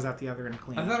time and comes out the other end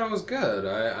clean? I thought it was good.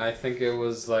 I think it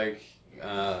was like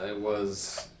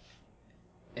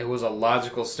it was a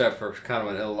logical step for kind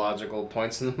of an illogical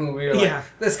points in the movie. You're like,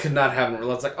 this could not happen.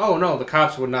 It's like, oh no, the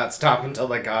cops would not stop until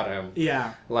they got him.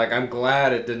 Yeah. Like, I'm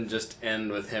glad it didn't just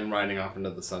end with him riding off into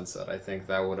the sunset. I think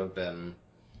that would have been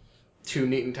too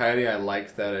neat and tidy. I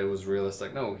liked that it was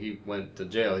realistic. No, he went to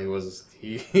jail.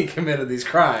 He committed these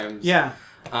crimes. Yeah.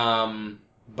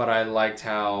 But I liked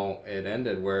how it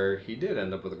ended, where he did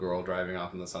end up with a girl driving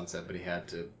off in the sunset, but he had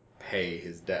to pay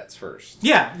his debts first.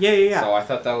 Yeah. So I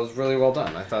thought that was really well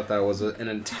done. I thought that was an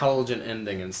intelligent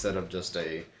ending instead of just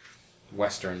a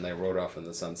Western they rode off in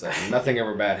the sunset. And nothing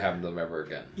ever bad happened to them ever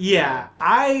again. Yeah.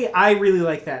 I really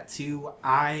like that too.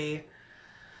 I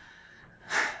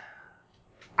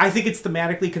think it's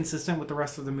thematically consistent with the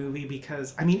rest of the movie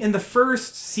because, I mean, in the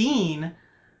first scene,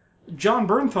 John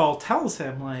Bernthal tells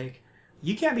him, like,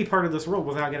 you can't be part of this world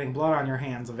without getting blood on your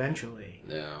hands eventually.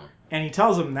 Yeah. And he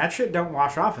tells him that shit don't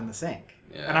wash off in the sink.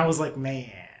 Yeah. And I was like,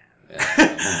 man.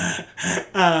 Yeah.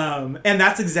 And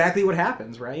that's exactly what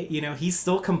happens, right? You know, he's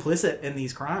still complicit in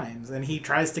these crimes, and he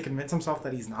tries to convince himself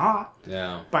that he's not.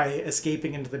 Yeah. By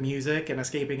escaping into the music and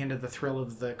escaping into the thrill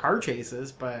of the car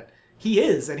chases, but he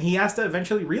is, and he has to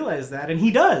eventually realize that, and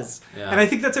he does. Yeah. And I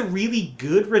think that's a really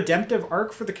good redemptive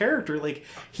arc for the character. Like,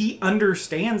 he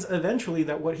understands eventually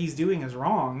that what he's doing is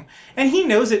wrong, and he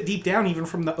knows it deep down even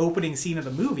from the opening scene of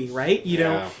the movie, right? You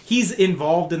know, he's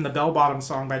involved in the Bell Bottom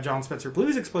song by John Spencer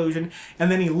Blues Explosion, and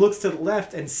then he looks to the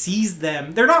left and sees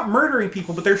them. They're not murdering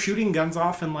people, but they're shooting guns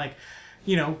off and, like,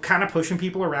 you know, kind of pushing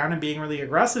people around and being really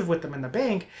aggressive with them in the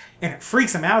bank, and it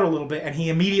freaks him out a little bit, and he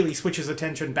immediately switches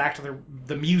attention back to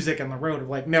the music and the road of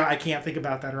like, no, I can't think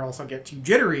about that or else I'll get too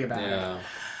jittery about it.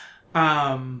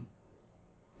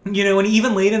 You know, and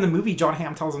even late in the movie, John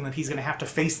Hamm tells him that he's going to have to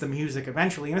face the music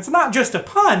eventually, and it's not just a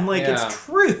pun, like, it's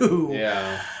true.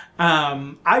 Yeah.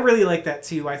 I really like that,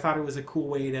 too. I thought it was a cool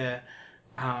way to...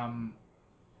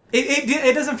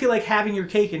 It doesn't feel like having your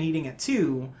cake and eating it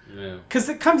too, because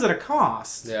it comes at a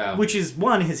cost, which is,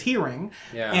 one, his hearing,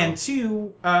 and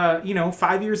two, you know,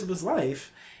 5 years of his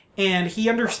life. And he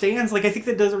understands, like, I think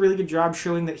that does a really good job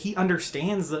showing that he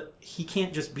understands that he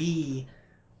can't just be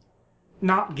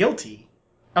not guilty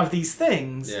of these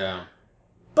things. Yeah.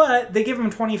 But they give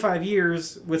him 25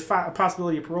 years with a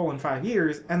possibility of parole in 5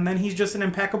 years, and then he's just an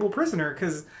impeccable prisoner,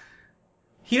 because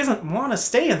he doesn't want to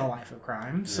stay in the life of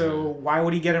crime, so why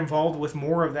would he get involved with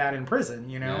more of that in prison,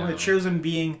 you know? It shows him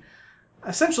being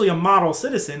essentially a model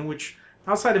citizen, which,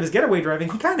 outside of his getaway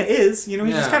driving, he kind of is. You know,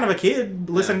 he's just kind of a kid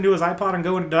listening to his iPod and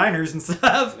going to diners and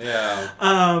stuff.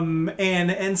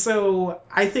 And so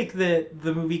I think that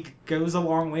the movie goes a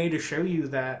long way to show you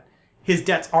that his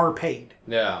debts are paid.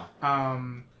 Yeah.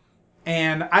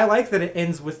 And I like that it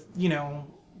ends with, you know,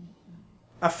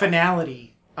 a finality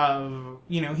of,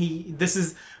 you know, this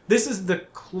is the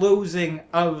closing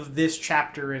of this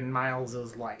chapter in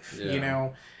Miles's life. You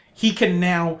know, he can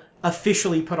now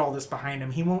officially put all this behind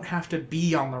him. He won't have to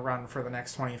be on the run for the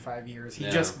next 25 years. He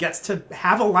just gets to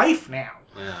have a life now.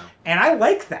 And I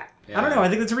like that. I don't know. I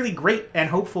think that's really great and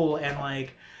hopeful and,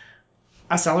 like,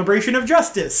 a celebration of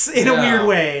justice in a weird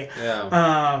way.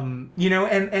 You know,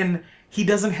 and he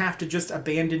doesn't have to just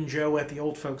abandon Joe at the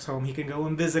old folks' home. He can go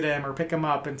and visit him or pick him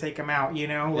up and take him out, you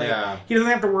know? Like, Yeah. he doesn't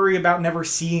have to worry about never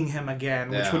seeing him again,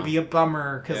 which Yeah. would be a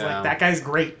bummer, because, Yeah. like, that guy's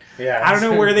great. Yeah. I don't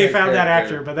know where they Great found that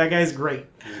character. actor, but that guy's great.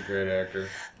 He's a great actor.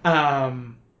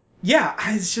 Yeah,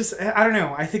 it's just, I don't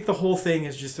know. I think the whole thing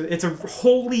is just, it's a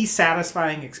wholly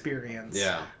satisfying experience.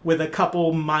 Yeah. With a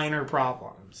couple minor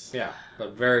problems. Yeah,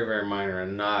 but very, very minor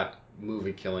and not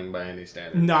movie killing by any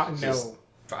standard. No.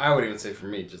 I would even say for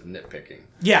me, just nitpicking.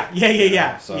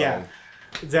 Yeah. So Yeah.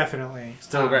 Definitely.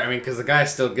 Still great. I mean, because the guy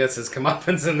still gets his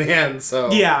comeuppance in the end,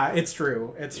 so. Yeah, it's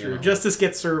true. It's true. You know. Justice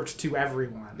gets served to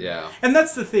everyone. Yeah. And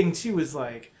that's the thing, too, is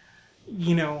like,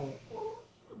 you know,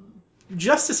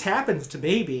 justice happens to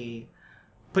Baby,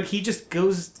 but he just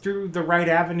goes through the right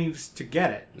avenues to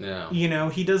get it. Yeah. You know,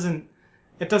 it doesn't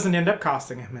end up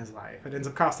costing him his life. It ends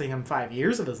up costing him 5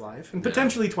 years of his life, and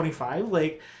potentially 25.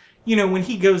 Like, you know, when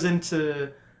he goes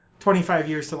into 25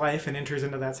 years to life and enters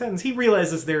into that sentence, he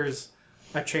realizes there's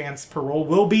a chance parole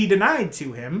will be denied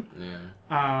to him.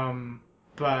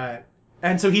 Yeah.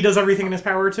 And so he does everything in his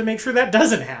power to make sure that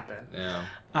doesn't happen. Yeah.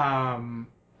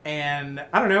 And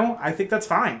I don't know, I think that's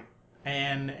fine.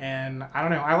 And I don't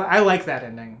know, I like that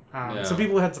ending. Some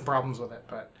people had some problems with it,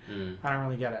 but I don't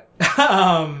really get it.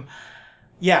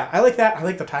 Yeah, I like that. I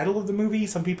like the title of the movie.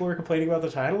 Some people are complaining about the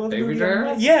title of the Baby movie.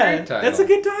 Driver? Yeah, Great title. it's a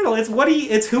good title. It's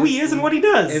who he is and what he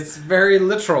does. It's very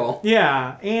literal.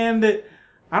 Yeah, and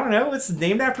I don't know. It's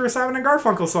named after a Simon and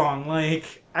Garfunkel song.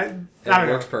 Like I don't know. It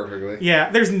works perfectly. Yeah,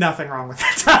 there's nothing wrong with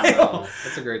that title. No,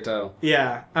 that's a great title.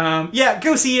 Yeah,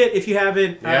 go see it if you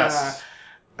haven't. Yes.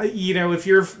 You know, if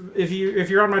you're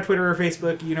on my Twitter or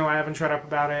Facebook, you know I haven't shut up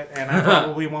about it, and I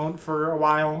probably won't for a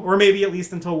while, or maybe at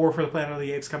least until War for the Planet of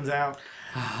the Apes comes out.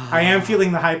 I am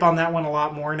feeling the hype on that one a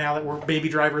lot more now that Baby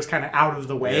Driver's kind of out of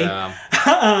the way. Yeah.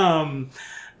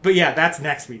 But yeah, that's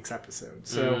next week's episode.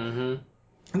 So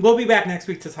we'll be back next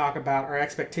week to talk about our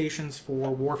expectations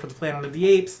for War for the Planet of the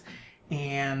Apes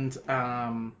and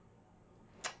our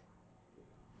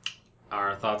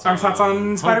thoughts on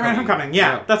Spider-Man Homecoming.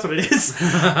 Yeah, that's what it is.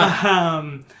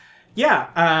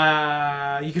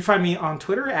 You can find me on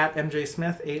Twitter at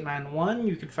mjsmith891.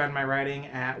 You can find my writing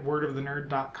at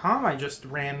wordofthenerd.com. I just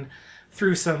ran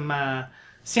through some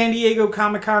San Diego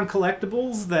Comic-Con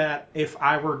collectibles that if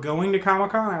I were going to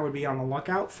Comic-Con, I would be on the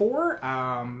lookout for.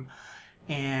 I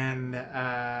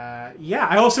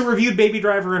also reviewed Baby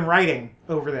Driver in writing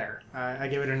over there. I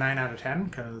gave it a 9 out of 10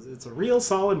 because it's a real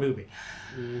solid movie.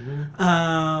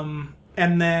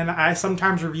 And then I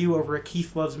sometimes review over at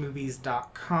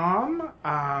KeithLovesMovies.com.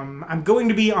 I'm going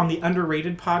to be on the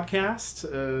Underrated podcast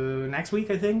next week,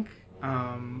 I think,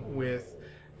 with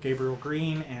Gabriel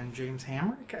Green and James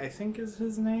Hamrick, I think is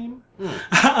his name.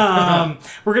 We're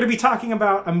going to be talking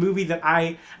about a movie that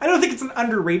I don't think it's an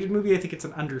underrated movie. I think it's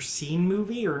an underseen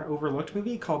movie or an overlooked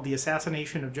movie called The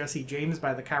Assassination of Jesse James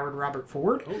by the Coward Robert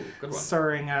Ford. Oh, good one.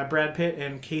 Starring Brad Pitt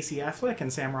and Casey Affleck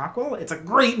and Sam Rockwell. It's a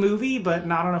great movie, but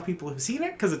not enough people have seen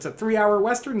it because it's a 3-hour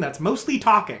Western that's mostly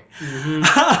talking.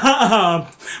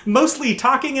 Mostly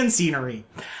talking and scenery.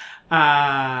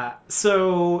 I'm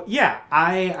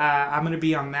going to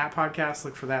be on that podcast.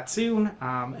 Look for that soon.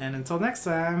 And until next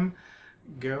time,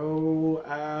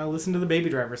 go listen to the Baby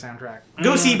Driver soundtrack.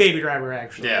 Go see Baby Driver,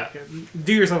 actually. Yeah.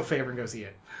 Do yourself a favor and go see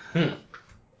it.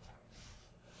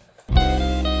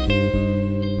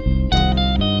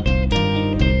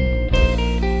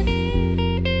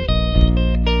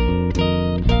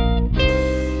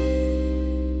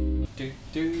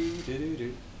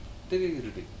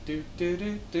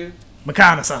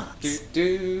 Reconnaissance.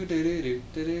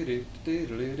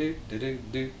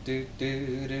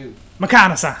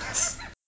 Reconnaissance.